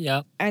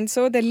 Yeah. And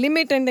so the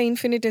limit and the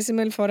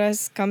infinitesimal for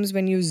us comes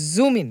when you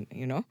zoom in,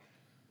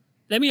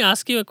 Let me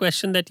ask you a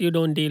question that you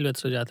don't deal with,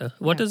 Sujata.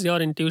 What is your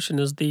intuition?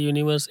 Is the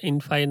universe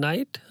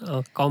infinite,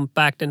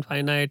 compact and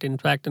finite,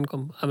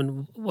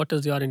 what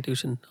is your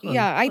intuition?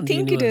 I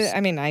think it is.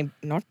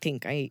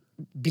 I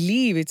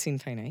believe it's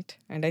infinite.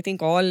 And I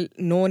think all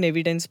known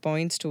evidence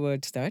points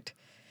towards that.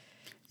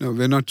 No,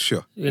 we're not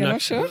sure. You're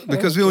not sure?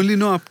 Because we only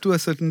know up to a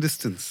certain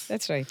distance.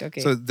 That's right,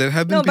 okay. So there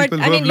have been people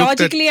who have looked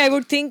logically, I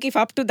would think if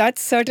up to that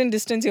certain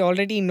distance you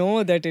already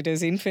know that it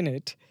is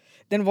infinite,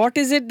 then what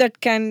is it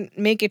that can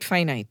make it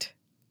finite?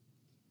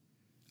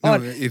 No,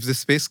 if the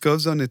space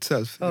curves on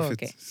itself, then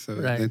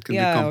it can be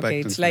compact. Okay.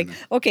 It's and like,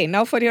 finite. Okay,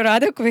 now for your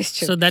other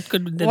question. So that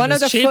could be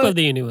the shape of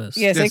the universe.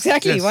 Yes,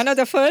 exactly. Yes. One of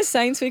the first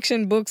science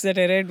fiction books that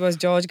I read was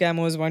George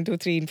Gamo's 1, 2,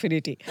 3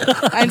 Infinity.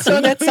 And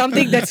so that's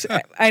something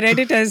I read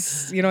it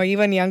as,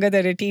 even younger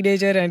than a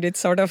teenager, and it's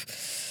sort of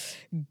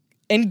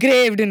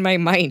engraved in my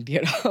mind,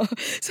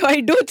 So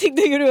I do think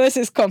the universe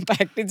is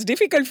compact. It's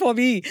difficult for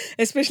me,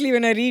 especially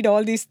when I read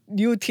all these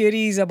new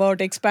theories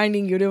about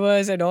expanding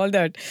universe and all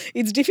that.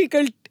 It's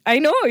difficult. I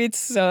know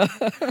it's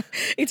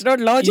it's not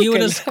logical. You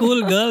were a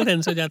school girl then,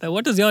 Sujata.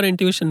 What is your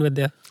intuition with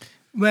there?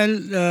 Well,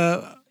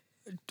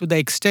 to the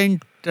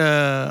extent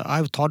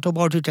I've thought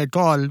about it at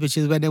all, which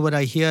is whenever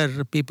I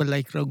hear people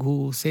like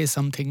Raghu say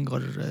something or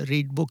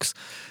read books,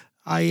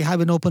 I have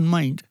an open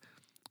mind.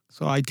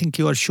 So I think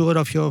you are sure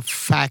of your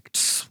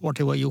facts,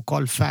 whatever you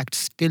call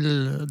facts, till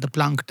the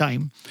Planck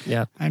time.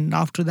 Yeah. And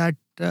after that,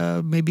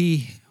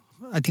 maybe,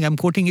 I think I'm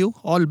quoting you,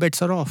 all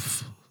bets are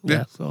off.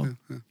 Yeah. So.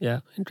 Yeah,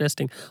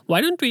 interesting.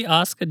 Why don't we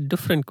ask a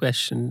different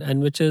question,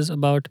 and which is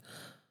about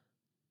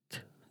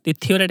the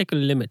theoretical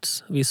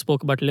limits? We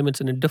spoke about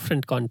limits in a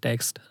different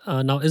context.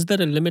 Now, is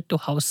there a limit to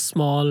how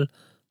small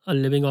a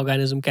living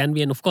organism can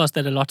be? And of course,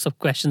 there are lots of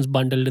questions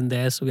bundled in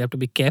there, so we have to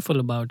be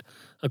careful about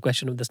a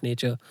question of this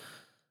nature.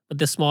 But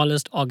the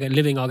smallest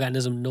living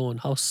organism known,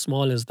 how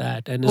small is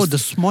that? And the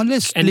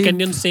smallest. And can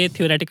you say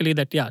theoretically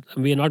that,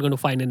 we are not going to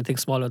find anything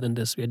smaller than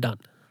this, we're done?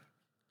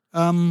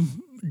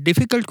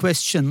 Difficult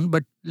question,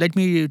 but let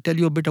me tell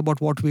you a bit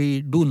about what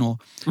we do know.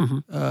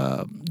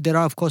 There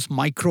are, of course,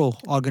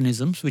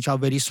 microorganisms, which are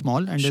very small,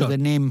 and as the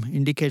name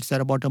indicates,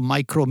 they're about a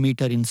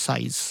micrometer in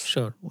size.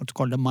 Sure. What's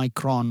called a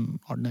micron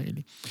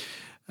ordinarily.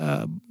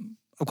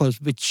 Of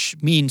course, which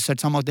means that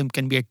some of them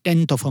can be a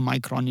tenth of a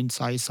micron in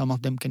size, some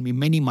of them can be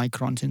many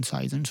microns in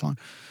size, and so on.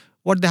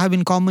 What they have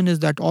in common is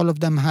that all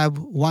of them have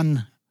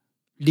one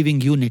living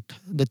unit,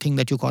 the thing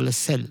that you call a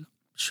cell.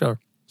 Sure.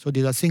 So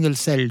these are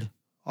single-celled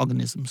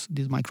organisms,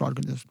 these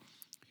microorganisms.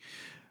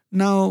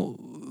 Now,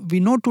 we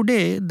know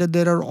today that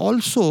there are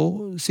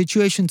also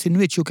situations in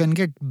which you can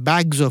get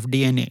bags of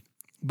DNA,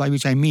 by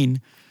which I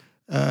mean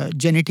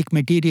genetic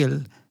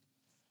material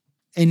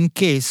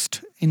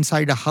encased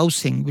inside a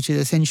housing, which is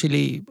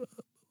essentially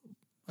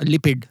a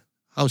lipid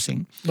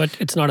housing. But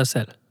it's not a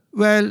cell.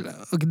 Well,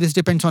 this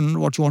depends on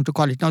what you want to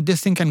call it. Now,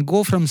 this thing can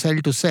go from cell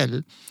to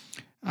cell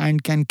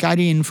and can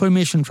carry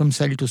information from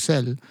cell to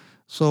cell.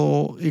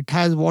 So it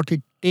has what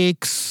it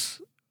takes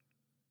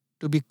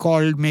to be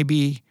called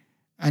maybe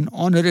an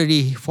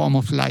honorary form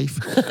of life.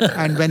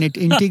 And when it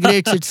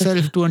integrates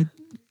itself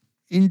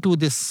into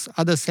this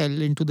other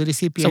cell, into the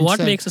recipient So what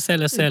cell, makes a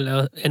cell a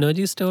cell?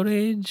 Energy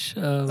storage?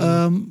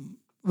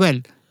 well,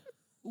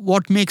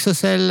 what makes a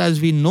cell as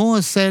we know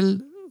a cell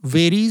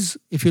varies.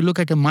 If you look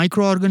at a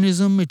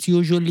microorganism, it's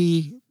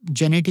usually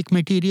genetic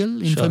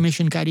material,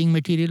 information carrying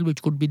material,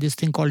 which could be this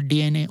thing called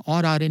DNA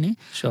or RNA.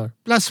 Sure.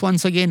 Plus,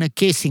 once again, a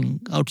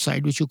casing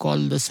outside, which you call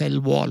the cell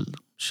wall,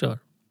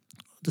 Sure.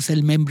 the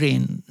cell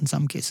membrane in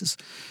some cases.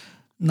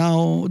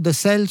 Now, the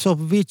cells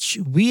of which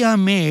we are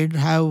made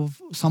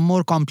have some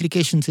more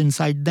complications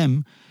inside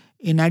them,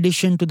 in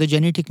addition to the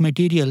genetic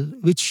material,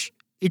 which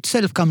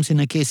itself comes in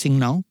a casing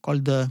now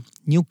called the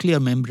nuclear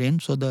membrane.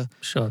 So the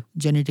Sure.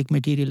 genetic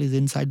material is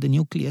inside the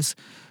nucleus.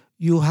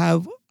 You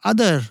have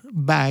other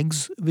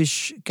bags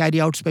which carry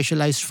out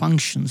specialized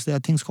functions. There are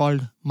things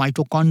called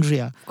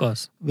mitochondria, Of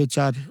course. which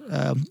are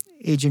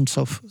agents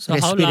of So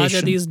respiration. how large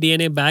are these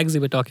DNA bags you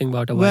were talking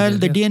about a while Well, ago?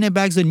 the DNA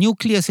bags, the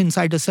nucleus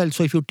inside a cell.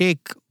 So if you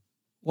take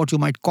what you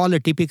might call a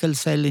typical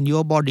cell in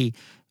your body,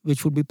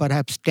 which would be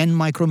perhaps 10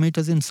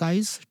 micrometers in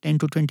size, 10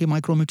 to 20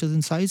 micrometers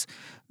in size,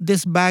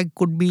 this bag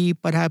could be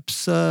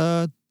perhaps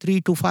 3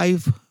 to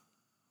 5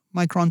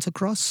 microns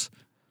across.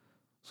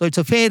 So it's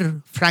a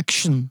fair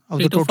fraction of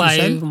 3 the to total 5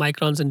 cell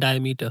microns in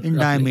diameter. in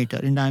roughly.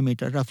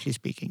 diameter, roughly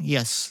speaking.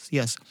 Yes.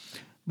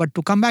 But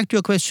to come back to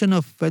your question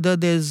of whether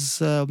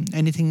there's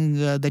anything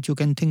that you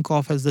can think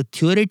of as the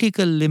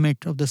theoretical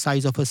limit of the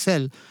size of a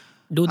cell,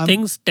 Do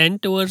things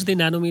tend towards the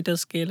nanometer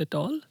scale at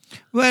all?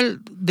 well,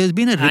 there's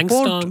been a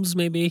report. Angstroms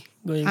maybe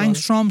going on?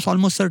 Angstroms,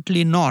 almost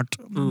certainly not,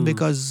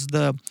 because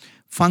the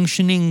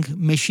functioning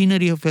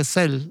machinery of a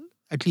cell,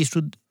 at least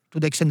to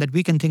the extent that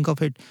we can think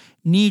of it,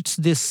 needs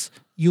this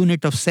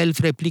unit of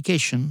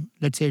self-replication,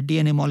 let's say a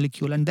DNA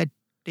molecule, and that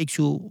takes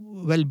you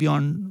well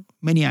beyond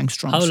many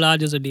angstroms. How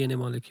large is a DNA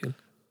molecule?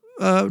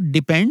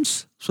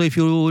 Depends. So if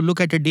you look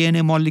at a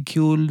DNA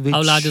molecule, which...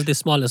 How large is the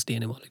smallest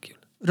DNA molecule?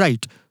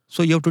 Right.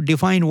 So you have to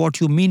define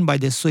what you mean by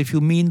this. So if you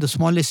mean the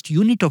smallest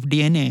unit of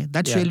DNA,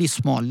 that's really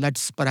small.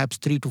 That's perhaps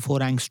 3 to 4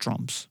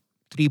 angstroms,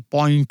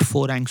 3.4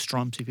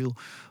 angstroms if you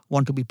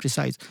want to be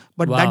precise.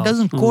 But that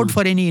doesn't code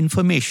for any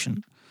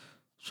information.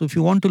 So if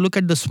you want to look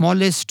at the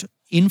smallest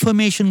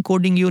information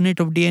coding unit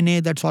of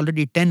DNA, that's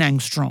already 10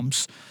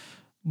 angstroms.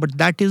 But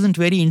that isn't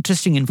very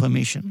interesting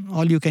information.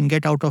 All you can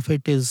get out of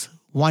it is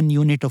 1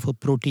 unit of a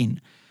protein.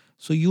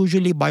 So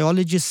usually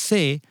biologists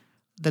say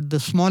that the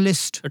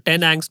smallest... So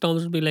 10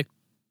 angstroms would be like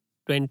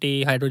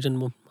 20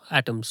 hydrogen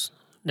atoms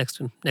next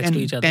to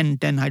each other.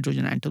 10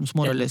 hydrogen atoms,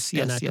 more or 10 less.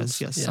 Yes,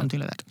 atoms, yeah. something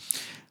like that.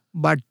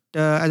 But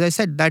as I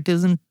said, that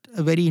isn't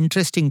a very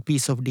interesting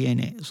piece of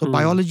DNA. So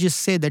biologists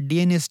say that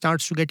DNA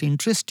starts to get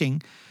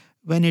interesting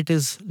when it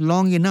is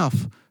long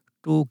enough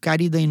to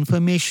carry the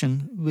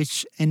information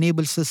which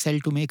enables the cell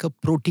to make a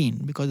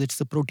protein, because it's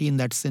the protein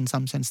that's in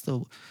some sense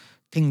the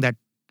thing that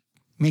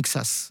makes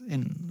us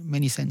in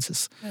many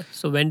senses.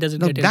 So when does it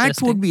Now get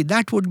interesting?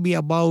 that would be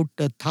about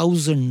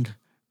 1,000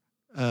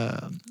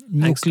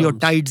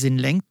 nucleotides in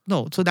length.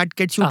 No, so that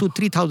gets you to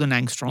 3,000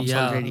 angstroms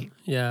already.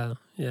 Yeah.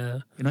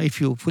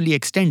 If you fully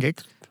extend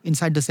it,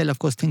 inside the cell, of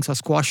course, things are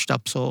squashed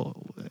up. So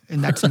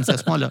in that sense, they're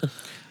smaller.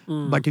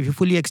 But if you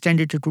fully extend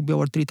it, it would be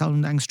about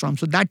 3,000 angstroms.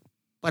 So that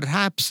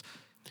perhaps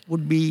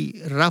would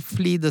be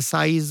roughly the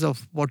size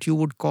of what you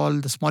would call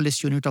the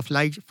smallest unit of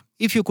life,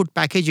 if you could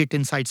package it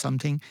inside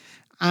something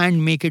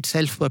and make it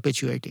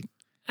self-perpetuating.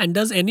 And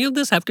does any of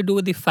this have to do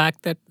with the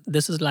fact that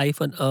this is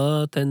life on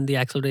Earth and the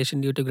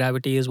acceleration due to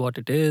gravity is what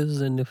it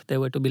is? And if there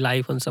were to be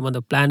life on some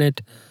other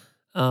planet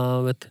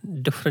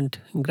with different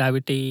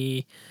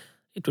gravity,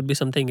 it would be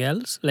something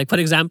else? Like, for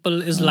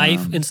example, is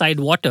life inside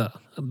water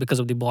because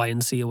of the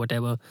buoyancy or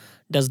whatever?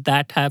 Does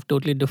that have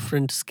totally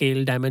different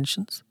scale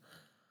dimensions?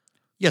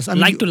 Yes, I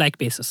mean, Like to like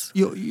basis.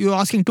 You're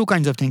asking two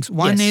kinds of things.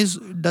 One is,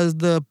 does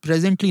the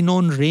presently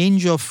known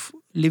range of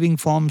living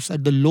forms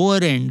at the lower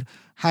end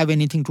have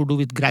anything to do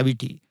with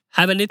gravity?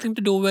 Have anything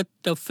to do with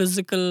the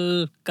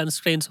physical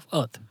constraints of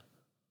Earth?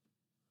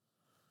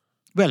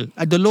 Well,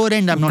 at the lower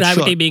end, I'm not sure.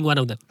 Gravity being one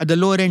of them. At the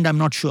lower end, I'm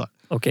not sure.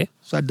 Okay.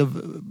 So at the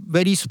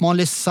very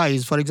smallest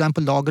size, for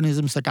example, the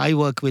organisms that I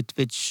work with,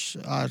 which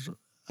are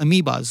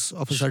amoebas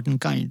of a certain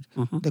kind,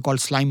 they're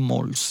called slime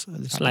molds.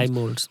 Slime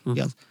molds.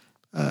 Yes.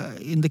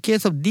 In the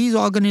case of these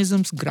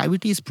organisms,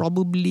 gravity is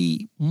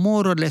probably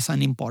more or less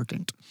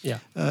unimportant. Yeah.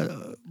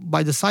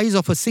 By the size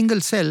of a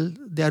single cell,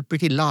 they are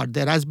pretty large.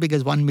 They're as big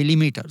as 1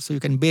 millimeter. So you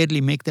can barely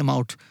make them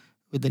out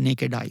with the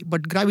naked eye.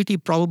 But gravity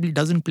probably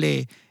doesn't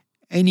play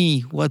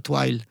any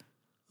worthwhile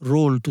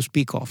role to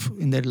speak of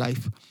in their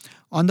life.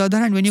 On the other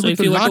hand, when you So go if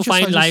to you were to larger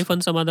find sizes, life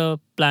on some other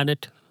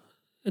planet,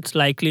 it's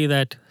likely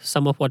that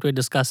some of what we're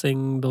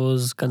discussing,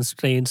 those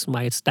constraints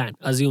might stand,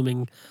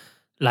 assuming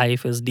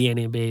life is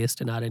DNA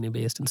based and RNA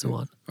based and so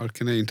on. Or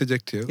can I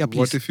interject here? Yeah, please.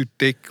 What if you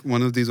take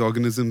one of these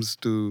organisms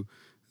to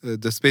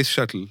the space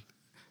shuttle?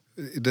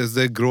 Does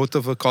the growth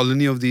of a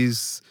colony of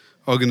these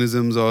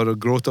organisms or a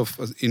growth of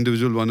an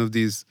individual one of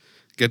these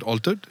get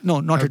altered? No,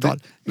 not Have at they- all.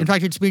 In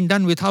fact, it's been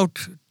done without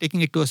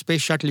taking it to a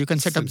space shuttle. You can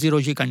set up Cent-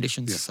 zero-G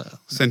conditions. Yeah.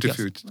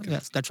 Centrifuge.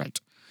 Yes, that's right.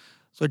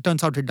 So it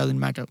turns out it doesn't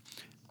matter.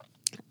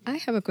 I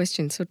have a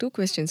question. So, two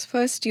questions.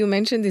 First, you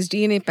mentioned these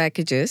DNA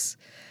packages.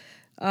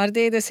 Are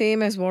they the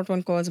same as what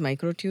one calls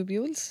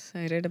microtubules?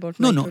 I read about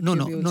No.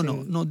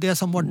 microtubules. in- They are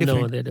somewhat No,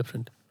 different. they're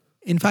different.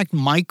 In fact,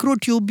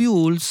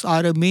 microtubules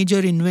are a major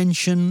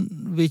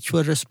invention which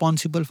were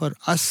responsible for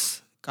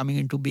us coming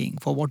into being,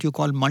 for what you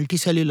call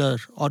multicellular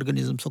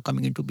organisms or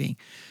coming into being.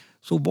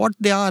 So what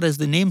they are, as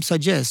the name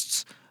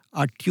suggests,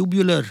 are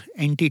tubular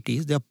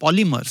entities. They are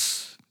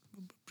polymers.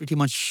 Pretty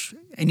much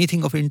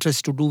anything of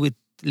interest to do with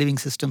living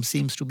systems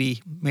seems to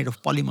be made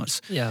of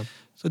polymers. Yeah.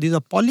 So these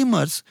are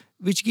polymers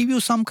which give you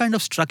some kind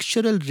of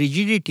structural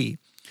rigidity,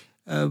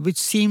 which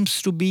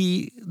seems to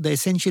be the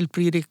essential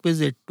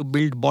prerequisite to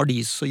build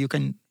bodies. So you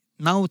can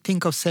now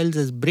think of cells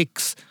as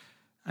bricks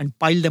and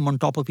pile them on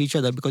top of each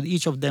other because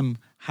each of them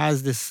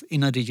has this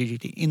inner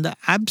rigidity. In the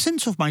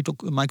absence of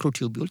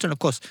microtubules, and of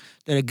course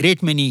there are a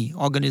great many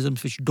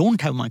organisms which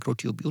don't have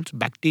microtubules,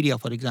 bacteria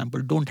for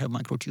example don't have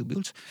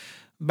microtubules.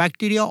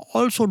 Bacteria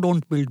also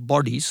don't build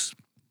bodies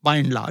by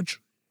and large.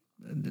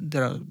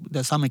 There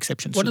are some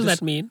exceptions. What to does this.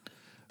 that mean?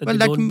 That Well, they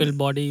that don't m- build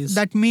bodies.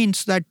 That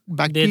means that They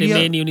bacteria,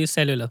 remain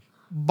unicellular.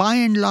 by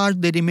and large,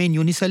 they remain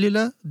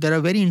unicellular. There are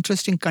very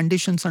interesting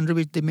conditions under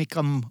which they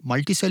become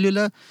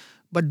multicellular.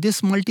 But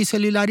this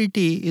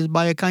multicellularity is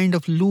by a kind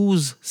of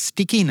loose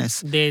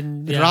stickiness.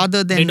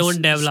 Rather than they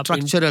don't develop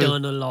structural-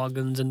 internal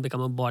organs and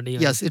become a body.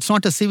 Yes, it's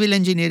not a civil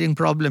engineering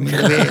problem in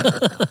the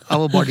way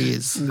our body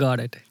is.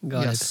 Got it.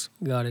 Yes.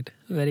 Got it.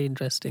 Very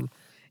interesting.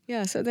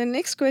 Yeah, so the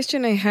next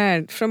question I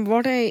had, from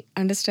what I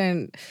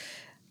understand,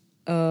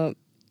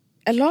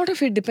 a lot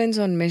of it depends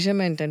on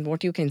measurement and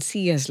what you can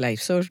see as life.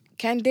 So,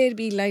 can there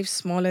be life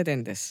smaller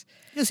than this?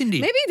 Yes,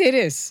 indeed. Maybe there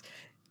is,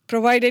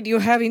 provided you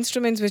have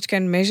instruments which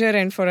can measure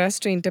and for us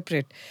to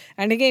interpret.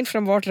 And again,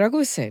 from what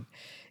Raghu said,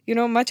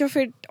 much of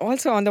it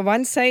also on the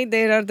one side,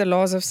 there are the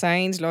laws of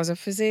science, laws of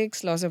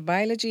physics, laws of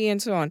biology,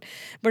 and so on.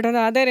 But on the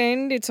other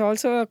end, it's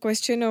also a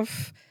question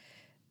of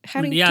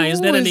having Yeah, tools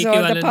is there an or the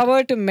equivalent?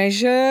 power to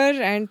measure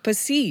and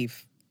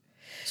perceive.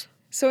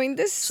 So in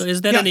this, So is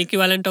there an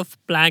equivalent of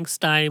Planck's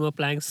time or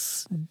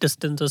Planck's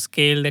distance or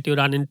scale that you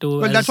run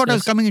into? Well, that's what I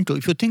was coming into.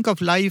 If you think of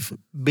life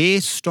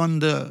based on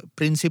the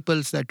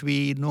principles that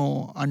we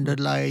know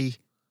underlie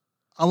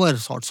our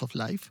sorts of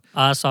life.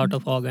 Our sort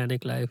of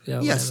organic life. Yeah.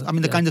 Yes, whatever. I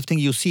mean the Yeah. kind of thing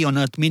you see on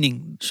Earth,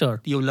 meaning Sure.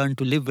 you learn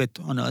to live with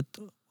on Earth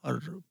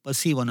or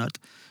perceive on Earth.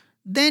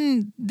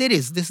 Then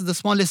this is the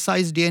smallest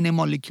size DNA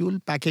molecule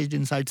packaged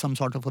inside some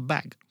sort of a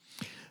bag.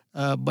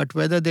 But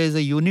whether there is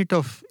a unit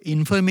of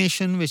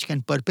information which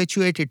can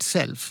perpetuate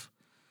itself,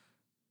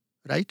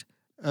 right,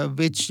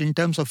 which in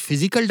terms of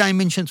physical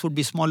dimensions would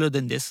be smaller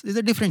than this, is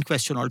a different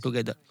question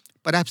altogether.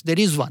 Perhaps there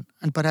is one,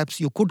 and perhaps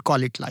you could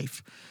call it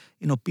life.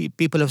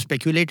 People have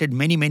speculated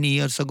many, many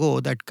years ago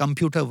that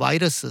computer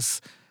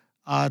viruses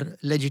are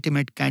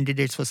legitimate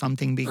candidates for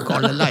something being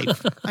called a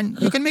life. And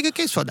you can make a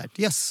case for that.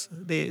 Yes,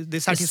 they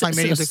satisfy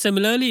many of the...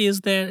 Similarly,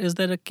 is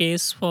there a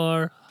case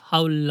for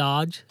how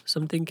large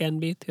something can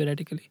be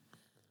theoretically?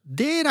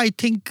 There, I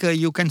think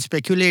you can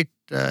speculate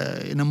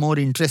in a more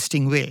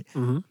interesting way.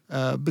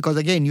 Because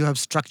again, you have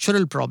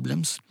structural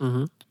problems.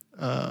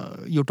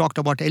 You talked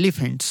about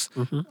elephants.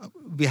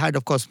 We had,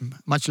 of course,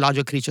 much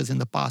larger creatures in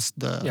the past,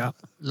 the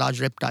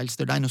large reptiles,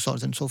 the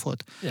dinosaurs and so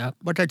forth. Yeah.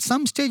 But at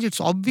some stage, it's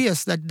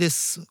obvious that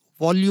this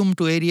volume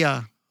to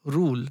area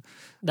rule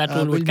That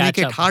will catch make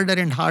it up. harder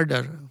and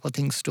harder for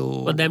things to...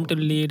 For them to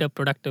lead a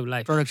productive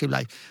life. productive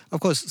life.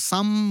 Of course,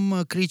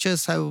 some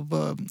creatures have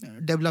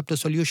developed a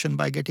solution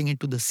by getting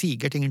into the sea,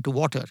 getting into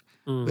water,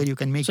 where you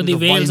can make So use the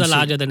of whales are buoyancy,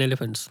 larger than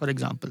elephants. for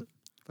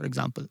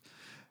example.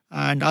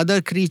 And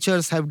other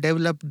creatures have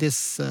developed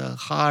this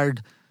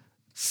hard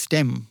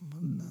stem,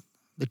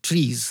 the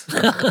trees,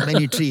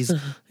 many trees.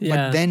 Yeah.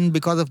 But then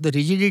because of the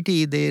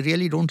rigidity, they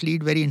really don't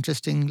lead very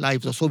interesting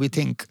lives, or so we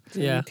think.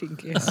 Yeah. I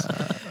think, yes.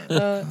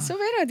 So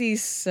where are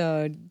these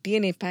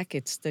DNA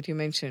packets that you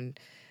mentioned?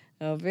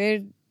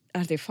 Where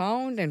are they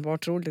found and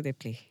what role do they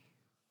play?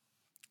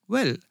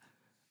 Well,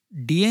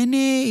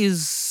 DNA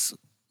is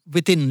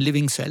within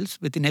living cells,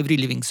 within every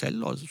living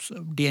cell, or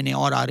DNA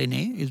or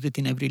RNA is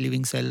within every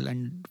living cell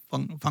and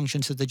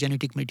functions as the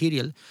genetic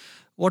material.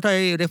 What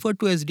I refer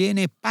to as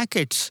DNA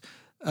packets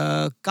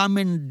come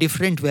in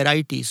different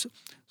varieties.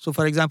 So,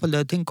 for example,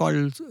 there are things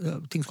called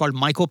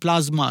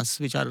mycoplasmas,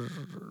 which are,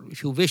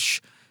 if you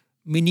wish,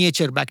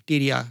 miniature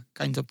bacteria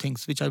kinds of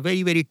things, which are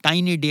very, very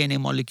tiny DNA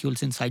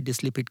molecules inside this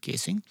lipid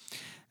casing.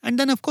 And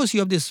then, of course,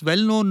 you have this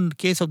well-known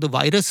case of the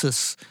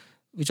viruses,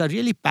 which are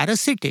really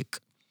parasitic.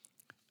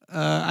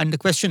 And the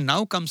question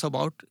now comes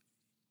about,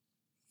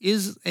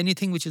 is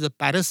anything which is a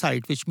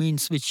parasite, which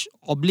means which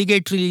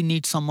obligatorily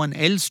needs someone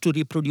else to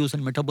reproduce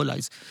and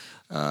metabolize.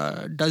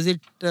 Does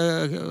it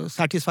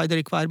satisfy the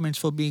requirements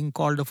for being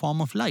called a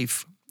form of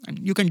life? And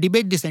you can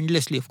debate this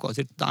endlessly, of course.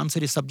 The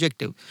answer is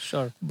subjective.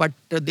 Sure. But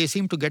they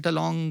seem to get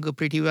along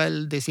pretty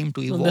well. They seem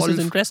to evolve. Well, this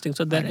is interesting.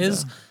 So there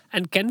is,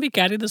 and can we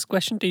carry this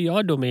question to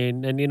your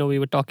domain? And we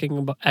were talking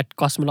about at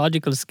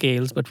cosmological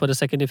scales, but for a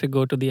second, if you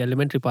go to the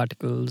elementary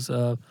particles,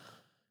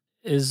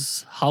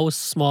 is how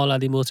small are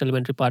the most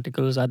elementary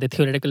particles? Are there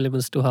theoretical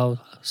limits to how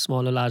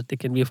small or large they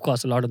can be? Of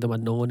course, a lot of them are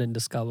known and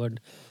discovered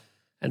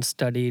and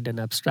studied and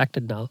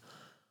abstracted now.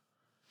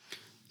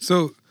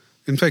 So,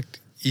 in fact,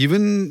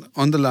 even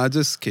on the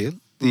larger scale,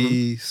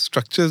 the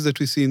structures that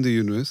we see in the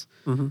universe,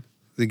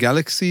 the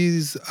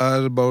galaxies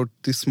are about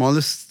the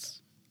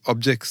smallest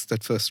objects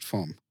that first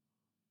form.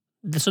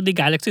 So the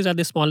galaxies are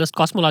the smallest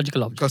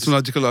cosmological objects.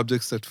 Cosmological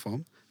objects that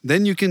form.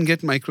 Then you can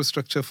get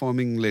microstructure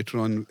forming later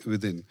on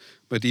within.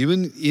 But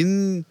even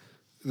in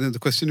the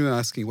question you were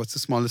asking, what's the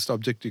smallest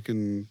object you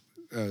can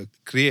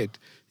create?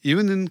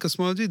 Even in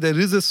cosmology, there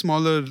is a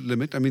smaller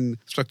limit. I mean,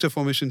 structure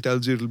formation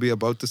tells you it'll be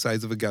about the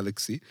size of a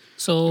galaxy.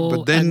 So,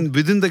 but then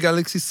within the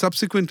galaxy,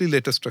 subsequently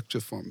later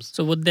structure forms.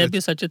 So would there be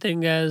such a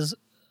thing as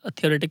a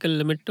theoretical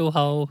limit to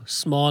how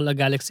small a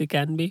galaxy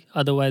can be?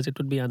 Otherwise, it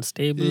would be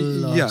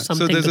unstable or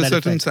something. So there's to a that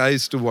certain effect.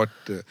 size to what...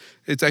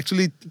 it's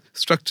actually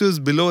structures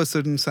below a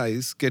certain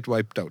size get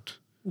wiped out.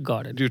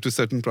 Got it. Due to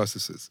certain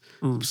processes.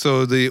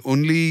 So the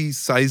only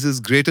sizes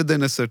greater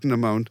than a certain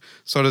amount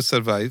sort of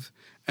survive.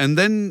 And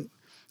then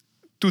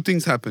two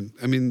things happen.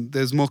 I mean,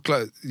 there's more...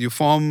 you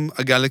form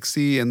a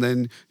galaxy and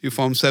then you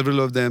form several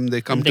of them. They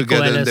come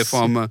together and they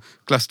form a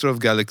cluster of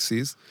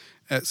galaxies.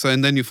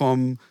 And then you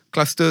form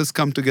clusters,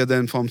 come together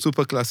and form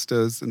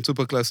superclusters. And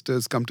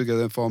superclusters come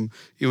together and form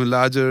even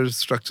larger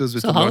structures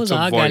with So how lots is of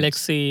our voids.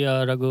 galaxy,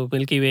 Raghu,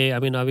 Milky Way? I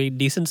mean, are we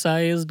decent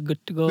sized, good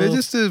to go? We're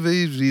just a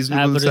very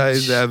reasonable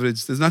size,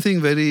 average. There's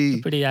nothing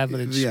very... Pretty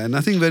average. Yeah,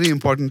 nothing very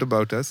important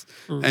about us.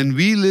 And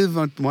we live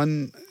at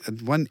one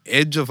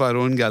edge of our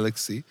own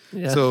galaxy.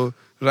 Yeah. So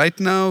right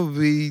now,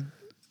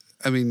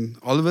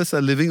 all of us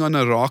are living on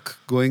a rock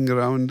going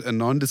around a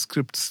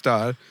nondescript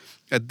star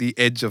at the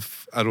edge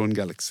of our own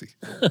galaxy.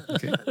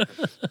 Okay?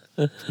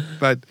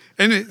 But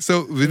anyway,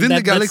 so within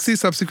the galaxy,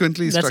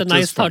 subsequently, that's structures a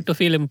nice form. thought to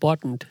feel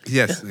important.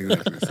 Yes,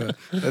 exactly. So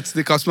that's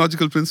the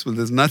cosmological principle.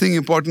 There's nothing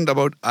important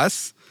about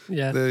us.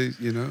 Yeah.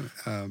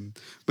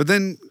 But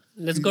then...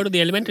 Let's go to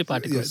the elementary Yeah,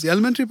 particles. the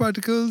elementary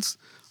particles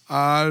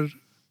are,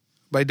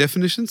 by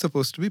definition,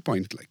 supposed to be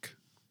point-like.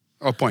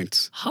 Or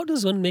points. How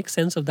does one make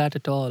sense of that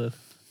at all?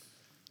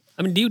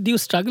 I mean, do you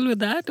struggle with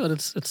that, or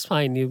it's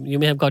fine? You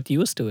may have got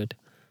used to it.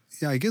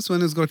 Yeah, I guess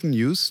one has gotten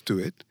used to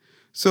it.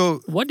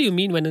 So What do you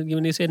mean when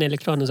you say an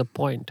electron is a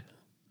point?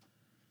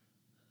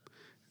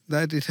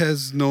 that it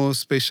has no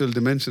spatial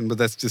dimension, but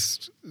that's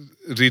just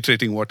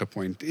reiterating what a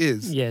point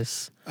is.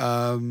 Yes.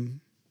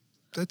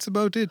 That's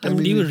about it. I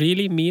mean, do you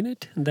really mean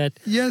it? That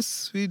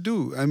Yes, we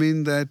do. I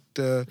mean that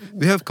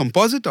we have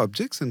composite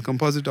objects, and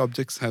composite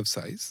objects have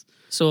size.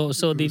 so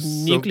the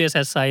nucleus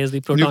has size,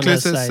 the proton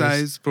Nucleus has has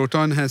size.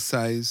 proton has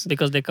size.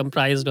 Because they're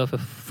comprised of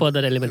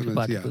further elementary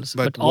Yeah. particles.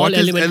 But all what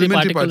is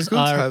elementary particles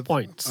are have,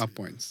 points. Are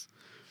points.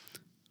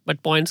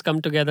 But points come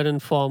together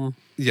and form.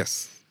 Yes,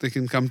 they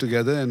can come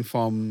together and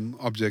form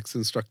objects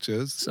and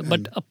structures. So,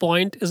 but a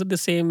point, is it the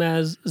same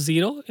as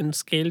zero in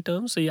scale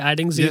terms? So you're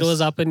adding zeros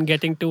Yes. up and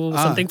getting to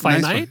something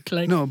nice finite?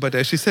 one. No, but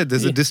as she said,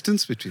 there's a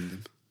distance between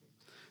them.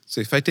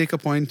 So if I take a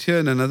point here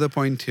and another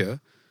point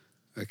here,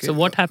 okay. So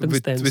what happens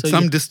with, then? With So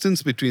some you-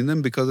 distance between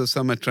them because of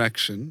some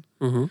attraction,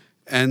 Mm-hmm.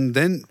 and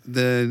then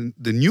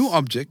the new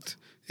object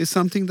is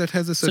something that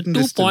has a So certain two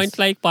distance.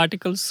 point-like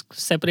particles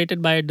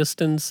separated by a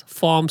distance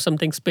form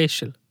something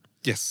spatial.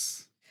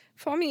 Yes.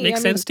 For me,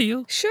 Makes sense to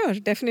you? Sure,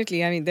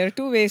 definitely. I mean, there are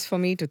two ways for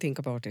me to think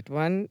about it.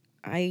 One,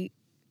 I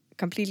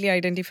completely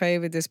identify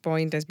with this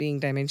point as being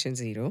dimension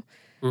 0.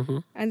 Mm-hmm.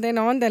 And then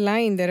on the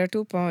line, there are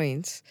 2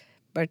 points.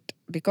 But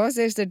because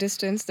there's the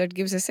distance, that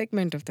gives a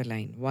segment of the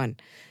line, 1.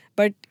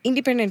 But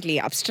independently,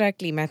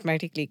 abstractly,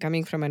 mathematically,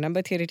 coming from a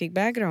number theoretic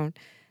background,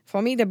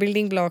 for me, the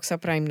building blocks are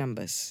prime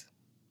numbers.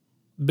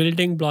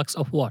 Building blocks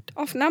of what?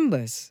 Of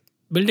numbers.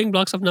 Building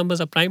blocks of numbers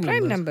are prime numbers.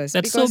 Prime numbers,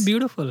 That's so because-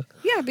 beautiful.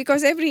 Yeah,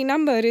 because every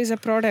number is a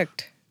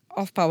product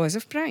of powers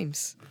of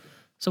primes.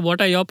 So what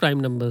are your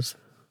prime numbers?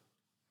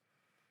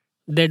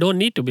 They don't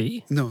need to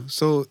be. No.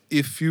 So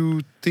if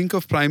you think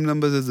of prime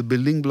numbers as the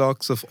building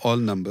blocks of all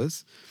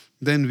numbers,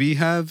 then we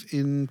have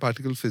in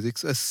particle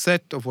physics a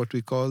set of what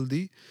we call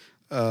the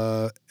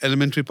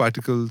elementary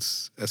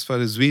particles as far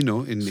as we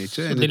know in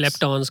nature. So and the it's-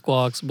 leptons,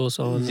 quarks,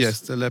 bosons.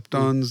 Yes, the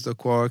leptons, the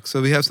quarks.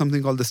 So we have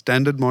something called the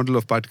standard model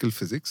of particle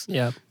physics,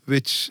 Yeah.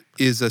 which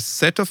is a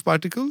set of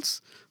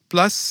particles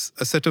plus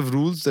a set of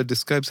rules that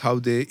describes how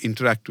they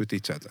interact with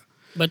each other.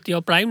 But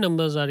your prime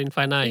numbers are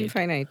infinite.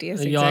 Infinite,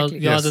 yes, Yours exactly.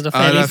 is a Yes,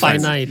 fairly are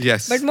finite.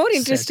 Yes. But more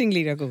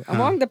interestingly, Raghu,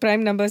 among the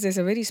prime numbers, there's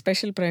a very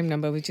special prime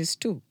number, which is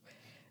 2,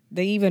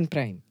 the even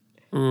prime.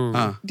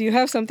 Do you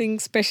have something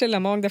special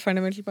among the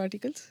fundamental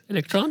particles?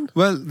 Electron?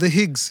 Well, the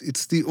Higgs,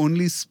 it's the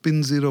only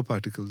spin zero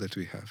particle that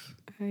we have.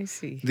 I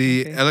see.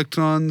 The Okay.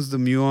 electrons, the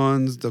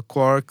muons, the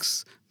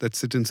quarks that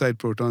sit inside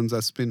protons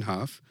are spin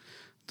half.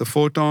 The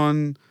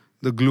photon,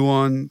 the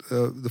gluon,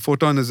 the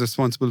photon is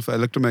responsible for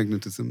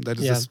electromagnetism. That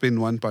is Yeah. a spin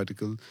 1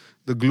 particle.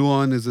 The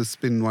gluon is a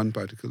spin 1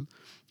 particle.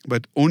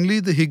 But only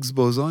the Higgs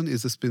boson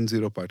is a spin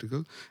 0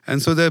 particle.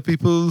 And so there are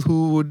people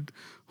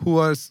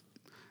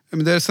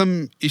there are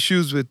some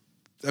issues with,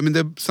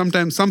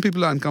 sometimes some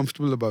people are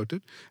uncomfortable about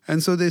it.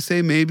 And so they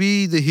say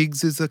maybe the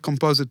Higgs is a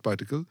composite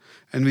particle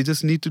and we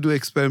just need to do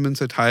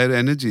experiments at higher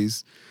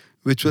energies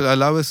which will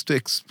allow us to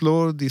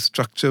explore the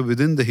structure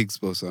within the Higgs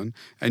boson.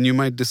 And you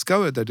might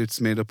discover that it's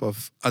made up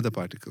of other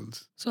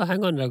particles. So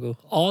hang on, Raghu.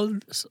 All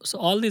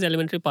these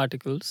elementary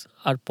particles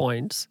are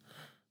points,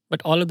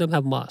 but all of them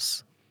have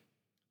mass.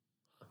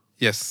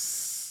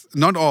 Yes,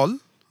 not all.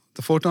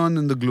 The photon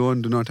and the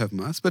gluon do not have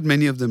mass, but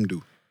many of them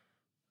do.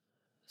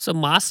 So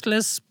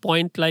massless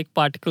point-like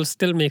particles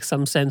still make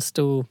some sense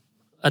to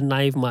a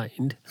naive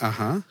mind,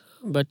 Uh-huh.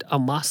 but a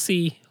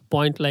massy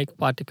point-like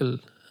particle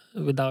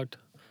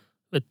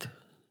with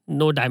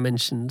no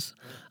dimensions.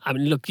 I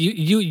mean, look,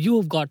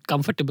 you've got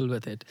comfortable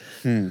with it.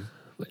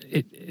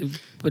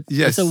 But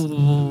Yes.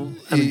 so,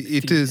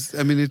 It is.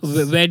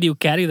 where do you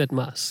carry that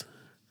mass?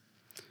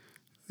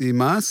 The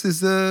mass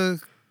is a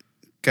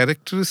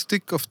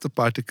characteristic of the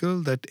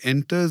particle that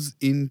enters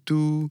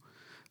into.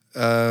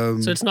 So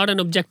it's not an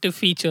objective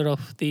feature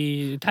of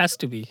it has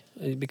to be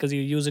because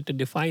you use it to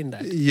define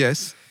that.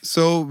 Yes.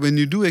 So when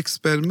you do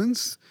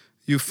experiments,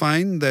 you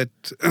find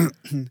that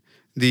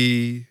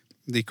the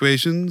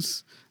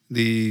equations,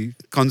 the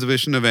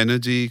conservation of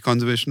energy,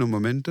 conservation of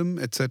momentum,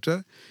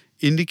 etc.,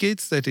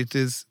 indicates that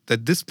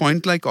this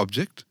point-like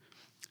object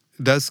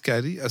does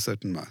carry a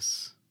certain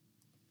mass.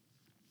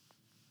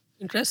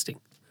 Interesting.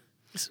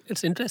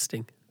 It's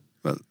interesting.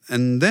 Well,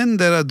 and then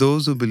there are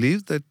those who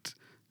believe that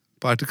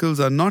particles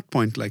are not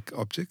point-like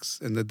objects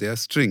and that they are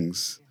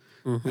strings.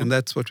 And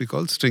that's what we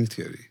call string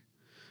theory,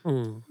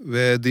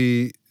 where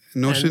the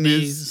notion and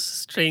these is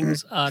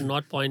strings are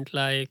not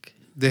point-like.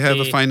 they have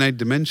a finite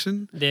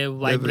dimension. They're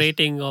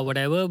vibrating or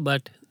whatever,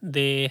 but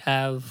they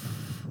have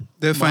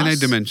They have finite mass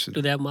dimension.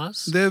 to their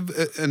mass. They have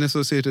an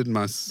associated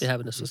mass. They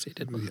have an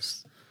associated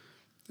mass.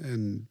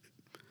 Yes.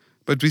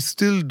 But we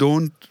still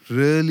don't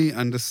really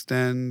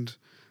understand.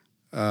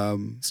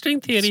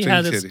 String theory String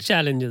has theory. its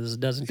challenges,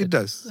 doesn't it? It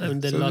does. I mean,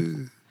 there are So, lot.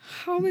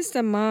 How is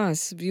the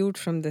mass viewed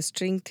from the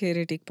string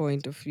theoretic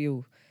point of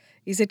view?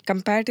 Is it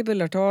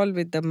compatible at all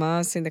with the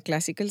mass in the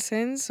classical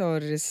sense, or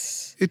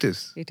is it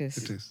is. It is.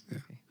 It is. Yeah.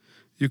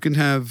 You can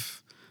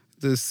have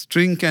the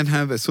string can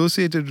have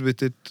associated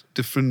with it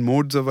different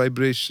modes of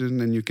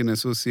vibration, and you can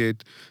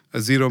associate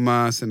a zero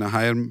mass and a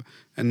higher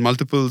and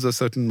multiples of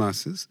certain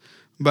masses.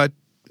 But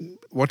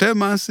whatever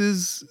mass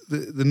is,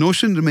 the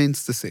notion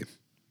remains the same.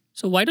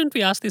 So why don't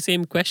we ask the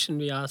same question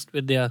we asked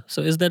with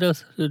so is there a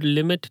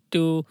limit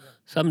to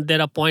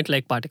there are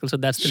point-like particles, so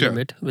that's the Sure.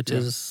 limit, which Yeah.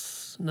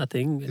 is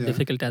nothing,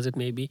 difficult as it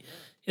may be.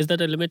 Is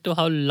there a limit to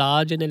how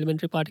large an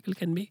elementary particle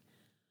can be?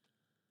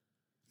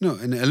 No,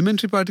 an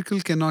elementary particle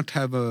cannot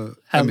have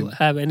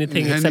Have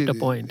anything except a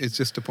point. It's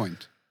just a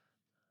point.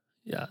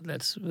 Yeah,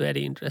 that's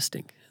very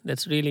interesting.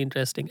 That's really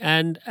interesting.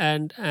 And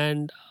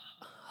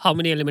how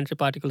many elementary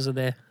particles are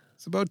there?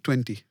 It's about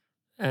 20.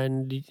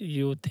 And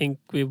you think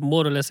we've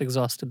more or less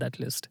exhausted that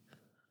list?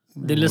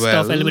 The list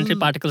of Well, elementary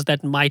particles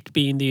that might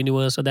be in the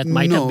universe or that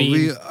might no, have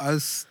been.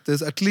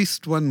 there's at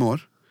least one more.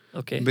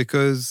 Okay.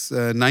 Because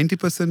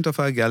 90% of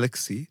our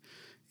galaxy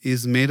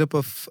is made up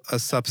of a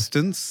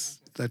substance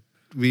that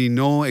we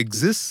know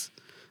exists.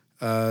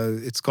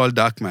 It's called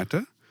dark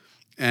matter.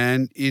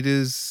 And it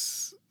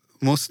is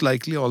most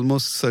likely,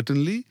 almost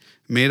certainly,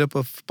 made up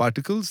of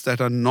particles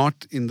that are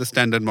not in the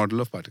standard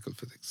model of particle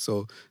physics.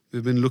 So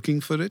we've been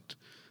looking for it.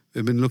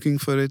 We've been looking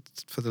for it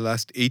for the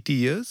last 80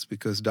 years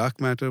because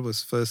dark matter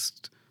was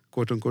first,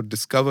 quote unquote,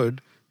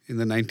 discovered in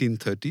the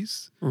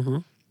 1930s.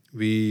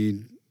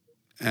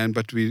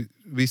 But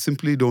we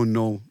simply don't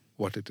know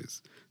what it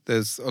is.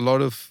 There's a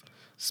lot of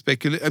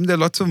speculation. There are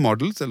lots of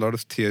models, a lot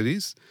of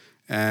theories,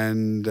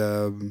 and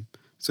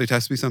so it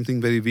has to be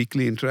something very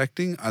weakly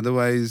interacting.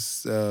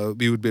 Otherwise,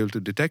 we would be able to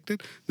detect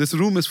it. This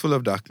room is full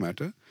of dark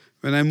matter.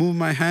 When I move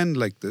my hand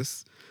like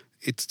this,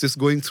 it's just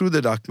going through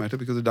the dark matter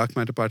because the dark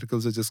matter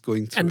particles are just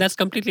going through. And that's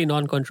completely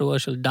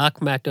non-controversial. Dark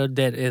matter,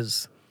 there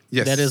is.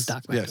 Yes. There is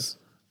dark matter. Yes.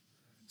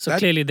 So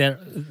clearly there,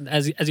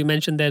 as you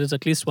mentioned, there is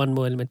at least one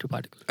more elementary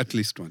particle. At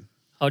least one.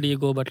 How do you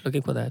go about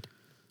looking for that?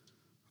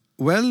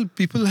 Well,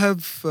 people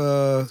have...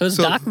 So it's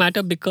dark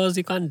matter because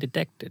you can't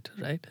detect it,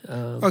 right?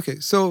 Okay,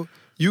 so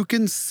you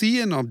can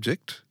see an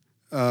object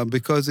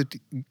because it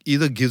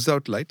either gives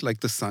out light,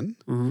 like the sun,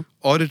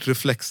 or it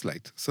reflects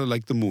light, so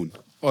like the moon,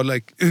 or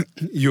like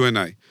you and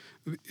I.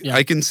 Yeah.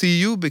 I can see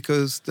you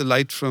because the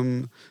light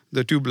from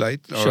the tube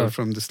light or Sure.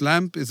 from this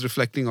lamp is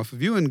reflecting off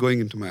of you and going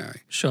into my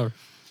eye. Sure.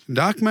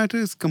 Dark matter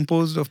is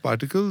composed of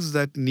particles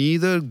that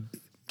neither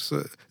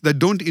so that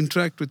don't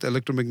interact with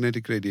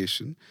electromagnetic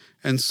radiation,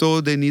 and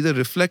so they neither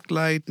reflect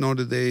light nor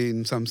do they,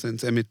 in some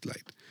sense, emit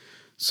light.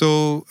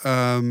 So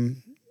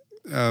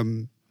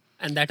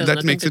And that has that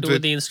nothing makes to it do very-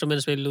 with the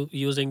instruments we're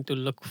using to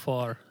look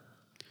for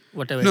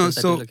whatever it no, is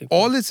that we're so looking for.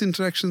 all its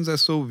interactions are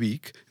so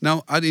weak.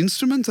 Now, our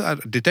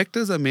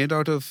detectors are made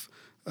out of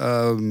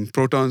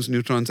protons,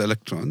 neutrons,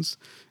 electrons.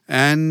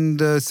 And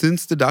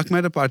since the dark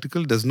matter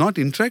particle does not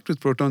interact with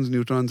protons,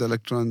 neutrons,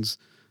 electrons,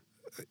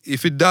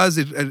 if it does,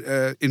 it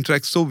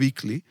interacts so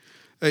weakly.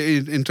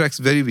 It interacts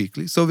very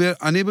weakly. So we are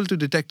unable to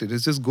detect it.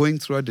 It's just going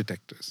through our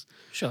detectors.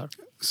 Sure.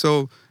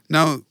 So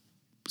now,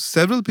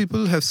 several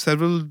people have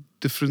several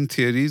different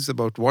theories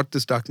about what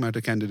this dark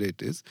matter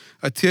candidate is.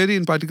 A theory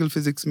in particle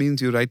physics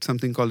means you write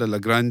something called a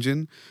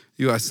Lagrangian.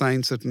 You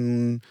assign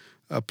certain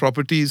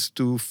properties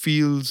to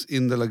fields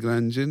in the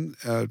Lagrangian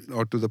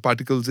or to the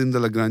particles in the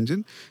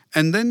Lagrangian.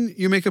 And then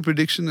you make a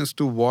prediction as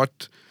to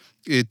what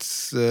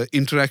its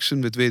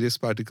interaction with various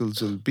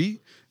particles will be,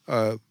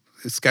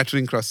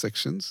 scattering cross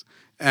sections.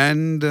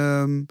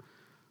 And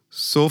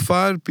so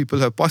far, people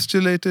have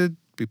postulated,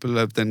 people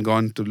have then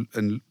gone to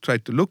and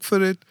tried to look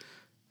for it,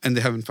 and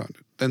they haven't found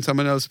it. Then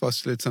someone else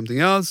postulates something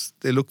else,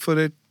 they look for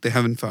it, they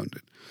haven't found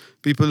it.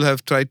 People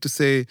have tried to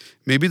say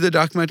maybe the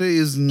dark matter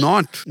is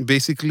not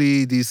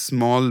basically these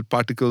small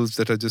particles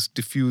that are just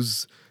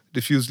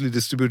diffusely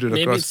distributed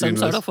Maybe across it's the some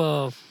universe. sort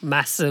of a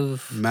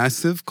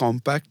massive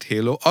Compact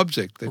halo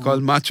object. They're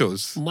called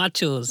machos.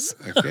 machos.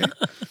 Okay,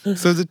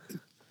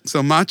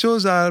 so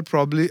machos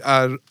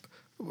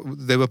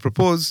they were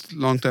proposed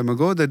long time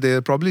ago that they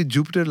are probably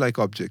Jupiter-like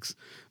objects.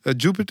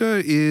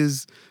 Jupiter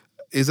is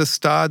a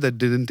star that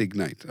didn't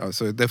ignite,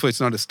 so therefore it's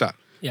not a star.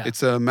 Yeah.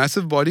 It's a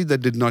massive body that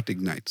did not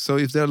ignite. So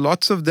if there are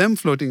lots of them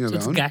floating So around,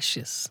 it's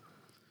gaseous.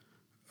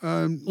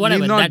 need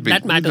Whatever. not be,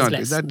 That need matters not be.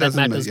 less. That That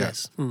doesn't matters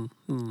matter, yeah.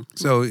 less.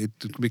 So it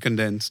could be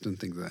condensed and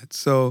things like that.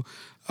 So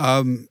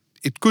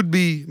it could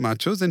be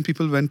machos, and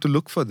people went to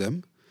look for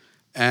them,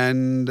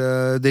 and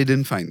they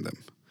didn't find them.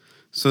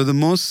 So the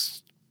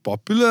most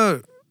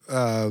popular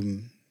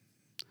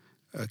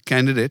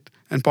candidate,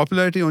 and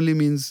popularity only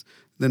means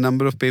the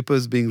number of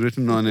papers being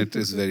written on it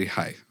is very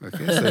high.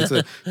 Okay, so it's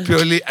a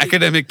purely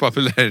academic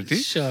popularity.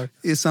 Sure.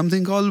 Is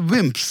something called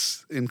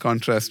WIMPs in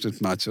contrast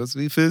with machos.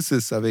 We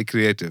physicists are very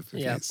creative.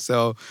 Okay? Yeah.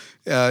 So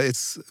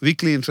it's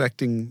weakly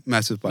interacting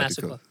massive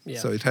particle. Yeah.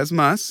 So it has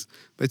mass,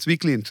 but it's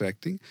weakly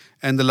interacting.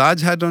 And the Large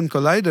Hadron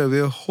Collider,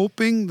 we are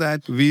hoping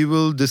that we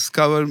will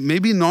discover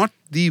maybe not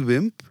the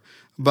WIMP,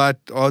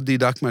 or the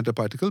dark matter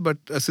particle, but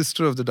a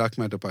sister of the dark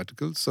matter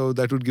particle. So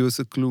that would give us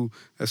a clue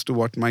as to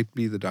what might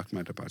be the dark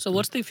matter particle. So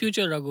what's the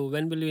future, Raghu?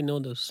 When will we know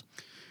this?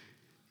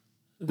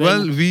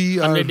 Well, we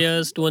are 100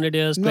 years, 200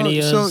 years, 20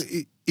 years? So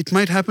it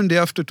might happen day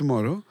after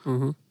tomorrow,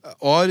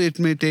 or it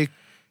may take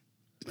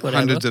Forever.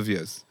 hundreds of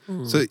years.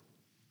 So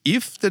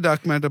if the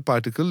dark matter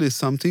particle is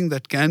something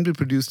that can be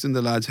produced in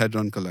the Large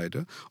Hadron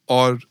Collider,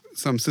 or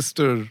some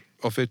sister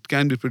of it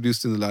can be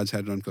produced in the Large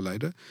Hadron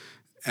Collider,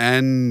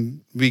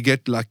 and we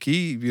get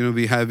lucky,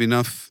 we have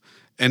enough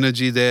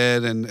energy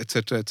there, and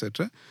etc.,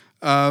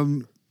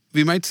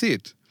 we might see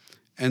it.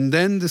 And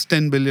then this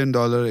 $10 billion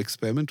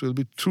experiment will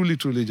be truly,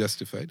 truly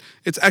justified.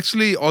 It's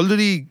actually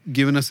already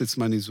given us its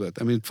money's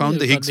worth. I mean, it found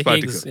the You've got Higgs the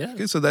particle. Higgs, yeah.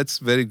 Okay, so that's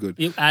very good.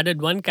 You've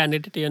added one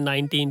candidate to your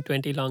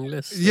 1920 long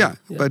list. So, Yeah,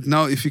 but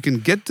now if you can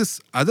get this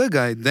other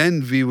guy,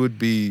 then we would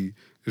be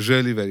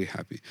really very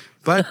happy.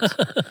 But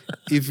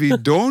if we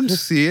don't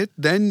see it,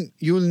 then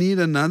you'll need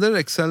another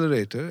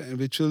accelerator,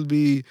 which will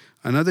be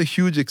another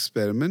huge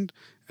experiment.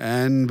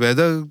 And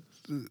whether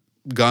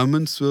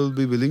governments will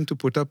be willing to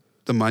put up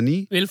the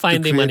money. We'll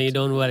find the money,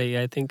 don't worry.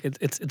 I think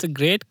it's a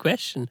great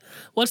question.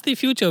 What's the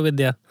future,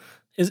 Vidya?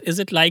 Is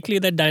it likely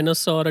that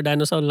dinosaur or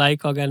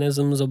dinosaur-like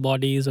organisms or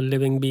bodies or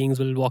living beings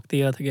will walk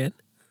the earth again?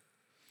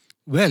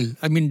 Well,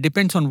 I mean,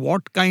 depends on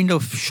what kind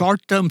of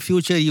short-term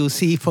future you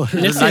see for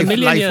Let's say a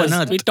million life years. on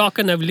Earth. We talk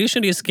on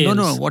evolutionary scales.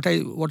 No.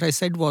 What I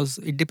said was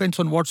it depends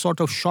on what sort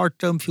of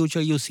short-term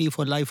future you see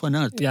for life on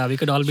Earth. Yeah, we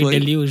could all be So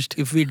deluged.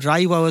 If we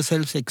drive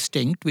ourselves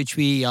extinct, which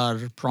we are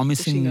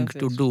promising to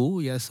ourselves. do,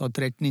 yes, or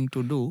threatening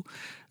to do,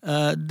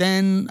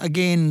 then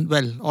again,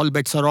 well, all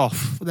bets are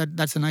off.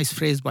 That's a nice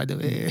phrase, by the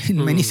way,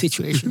 in many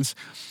situations.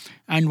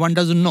 And one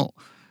doesn't know.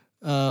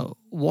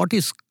 What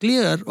is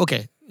clear,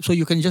 okay, so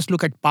you can just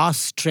look at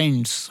past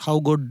trends, how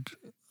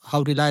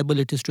reliable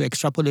it is to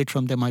extrapolate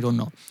from them, I don't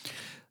know.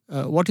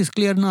 What is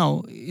clear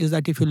now is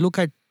that if you look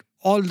at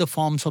all the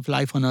forms of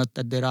life on Earth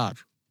that there are,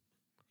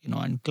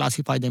 and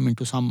classify them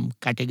into some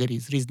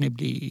categories,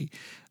 reasonably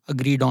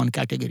agreed on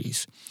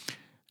categories,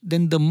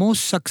 then the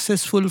most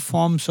successful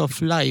forms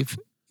of life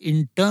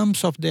in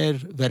terms of their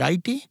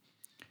variety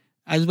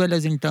as well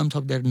as in terms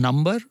of their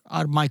number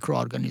are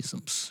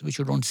microorganisms, which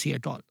you don't see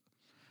at all.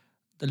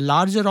 The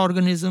larger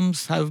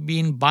organisms have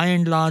been by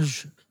and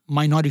large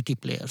minority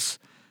players,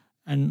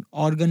 and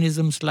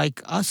organisms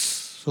like us,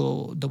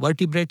 so the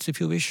vertebrates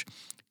if you wish,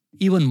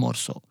 even more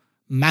so.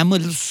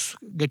 Mammals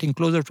getting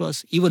closer to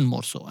us, even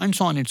more so, and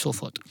so on and so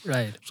forth.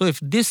 Right. So if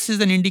this is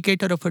an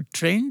indicator of a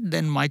trend,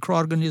 then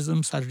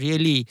microorganisms are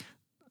really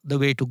the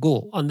way to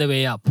go. On the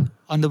way up.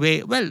 On the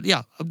way,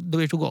 the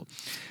way to go.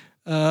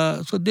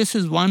 So this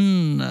is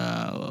one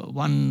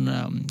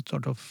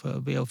sort of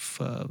way of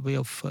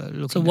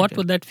looking. So what at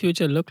would that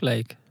future look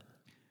like?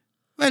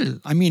 Well,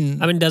 I mean,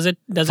 does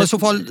first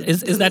of all,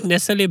 is that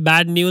necessarily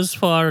bad news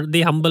for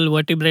the humble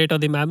vertebrate or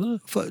the mammal?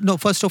 no.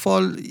 First of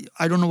all,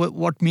 I don't know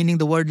what meaning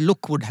the word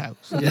 "look" would have.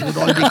 So there would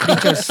all be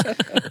creatures,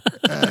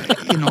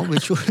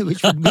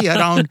 which would be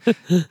around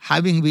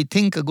having, we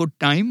think, a good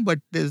time, but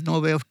there's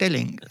no way of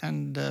telling,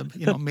 and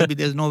maybe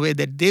there's no way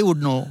that they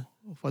would know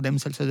for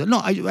themselves as well. No,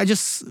 I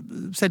just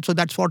said so.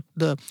 That's what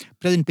the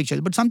present picture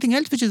is. But something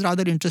else which is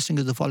rather interesting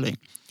is the following: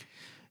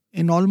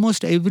 in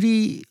almost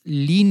every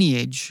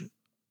lineage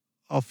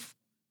of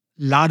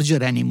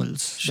larger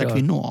animals that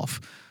we know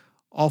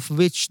of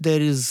which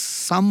there is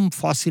some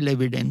fossil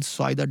evidence,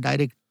 so either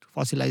direct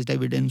fossilized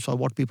evidence or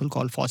what people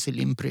call fossil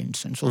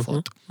imprints and so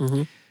forth.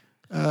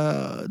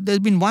 There's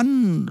been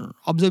one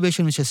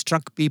observation which has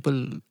struck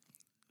people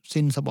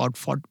since about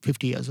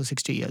 50 years or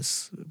 60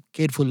 years.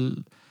 Careful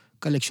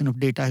collection of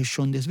data has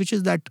shown this, which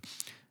is that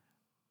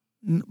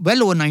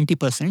well over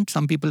 90%,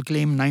 some people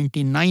claim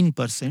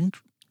 99%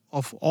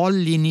 of all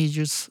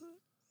lineages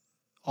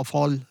of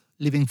all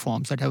living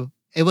forms that have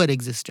ever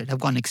existed have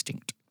gone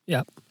extinct.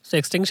 Yeah. So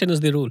extinction is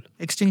the rule.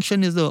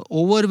 Extinction is the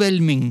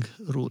overwhelming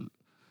rule.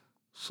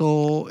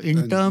 So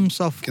in terms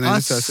of can I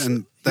just ask,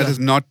 and that is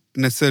not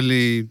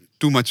necessarily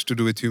too much to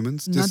do with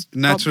humans, just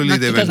naturally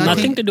they It has went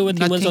nothing to do with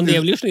humans on the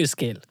evolutionary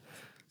scale.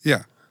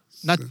 Yeah.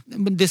 But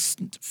this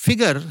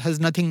figure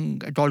has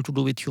nothing at all to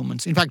do with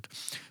humans. In fact,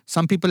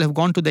 some people have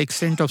gone to the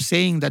extent of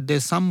saying that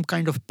there's some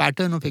kind of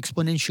pattern of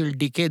exponential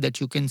decay that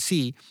you can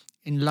see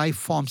in life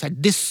forms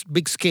at this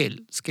big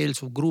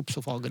scales of groups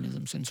of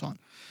organisms and so on.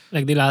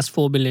 Like the last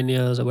 4 billion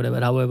years or whatever,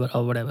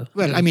 whatever.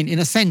 Well, I mean, in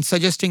a sense,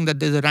 suggesting that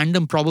there's a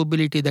random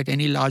probability that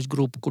any large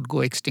group could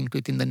go extinct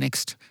within the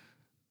next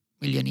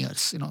million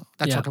years,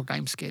 that sort of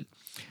time scale.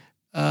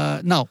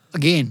 Now,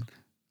 again...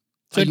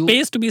 So it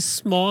pays to be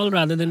small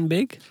rather than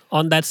big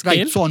on that scale?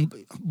 Right. So on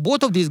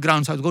both of these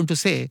grounds, I was going to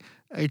say,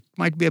 it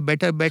might be a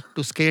better bet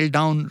to scale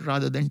down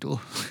rather than to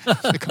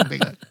become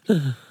bigger.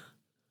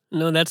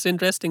 No, that's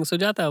interesting.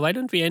 Sujata, why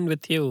don't we end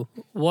with you?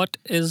 What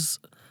is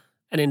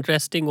an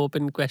interesting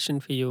open question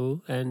for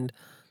you, and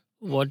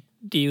what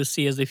do you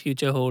see as the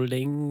future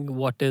holding?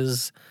 What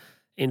is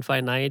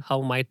infinite?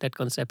 How might that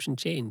conception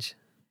change?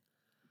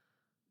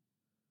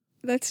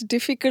 That's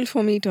difficult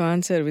for me to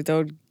answer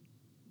without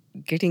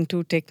getting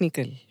too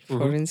technical,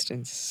 for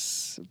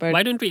instance. But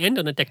why don't we end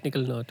on a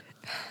technical note?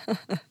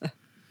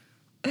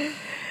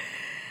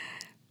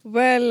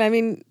 Well, I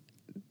mean,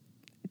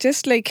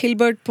 just like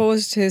Hilbert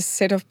posed his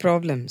set of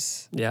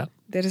problems, there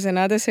is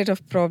another set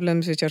of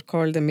problems which are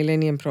called the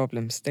Millennium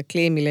Problems, the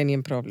Clay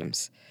Millennium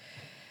Problems.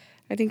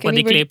 I think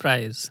the Clay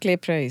Prize. Clay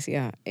Prize,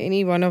 yeah.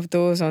 Any one of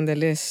those on the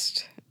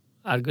list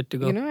are good to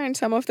go. And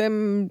some of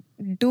them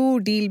do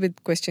deal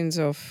with questions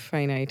of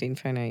finite,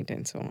 infinite,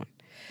 and so on.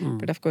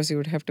 But of course, you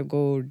would have to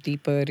go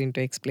deeper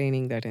into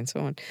explaining that and so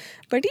on.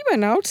 But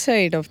even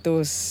outside of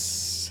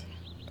those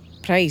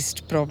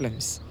prized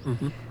problems,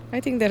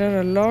 I think there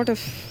are a lot of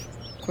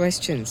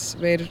questions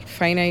where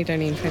finite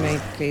and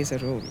infinite plays a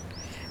role.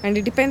 And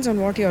it depends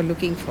on what you're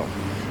looking for.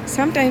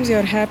 Sometimes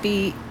you're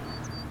happy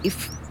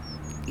if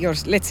your,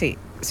 let's say,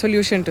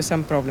 solution to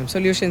some problem,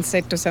 solution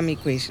set to some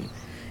equation,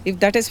 if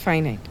that is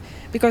finite,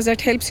 because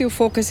that helps you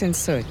focus and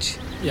search.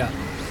 Yeah.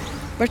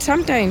 But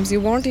sometimes you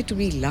want it to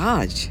be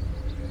large,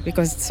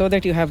 because so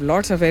that you have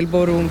lots of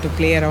elbow room to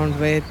play around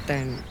with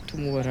and to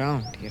move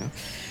around,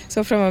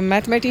 So from a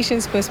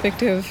mathematician's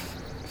perspective,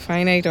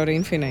 finite or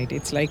infinite,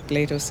 it's like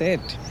Plato said,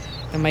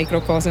 the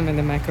microcosm and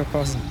the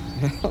macrocosm.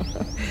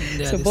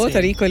 So both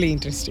are equally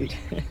interesting.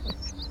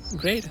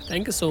 Great.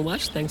 Thank you so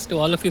much. Thanks to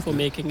all of you for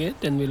making it,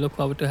 and we look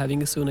forward to having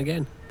you soon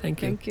again.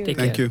 Thank you. Thank you. Take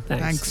Thank care. you.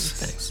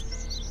 Thanks.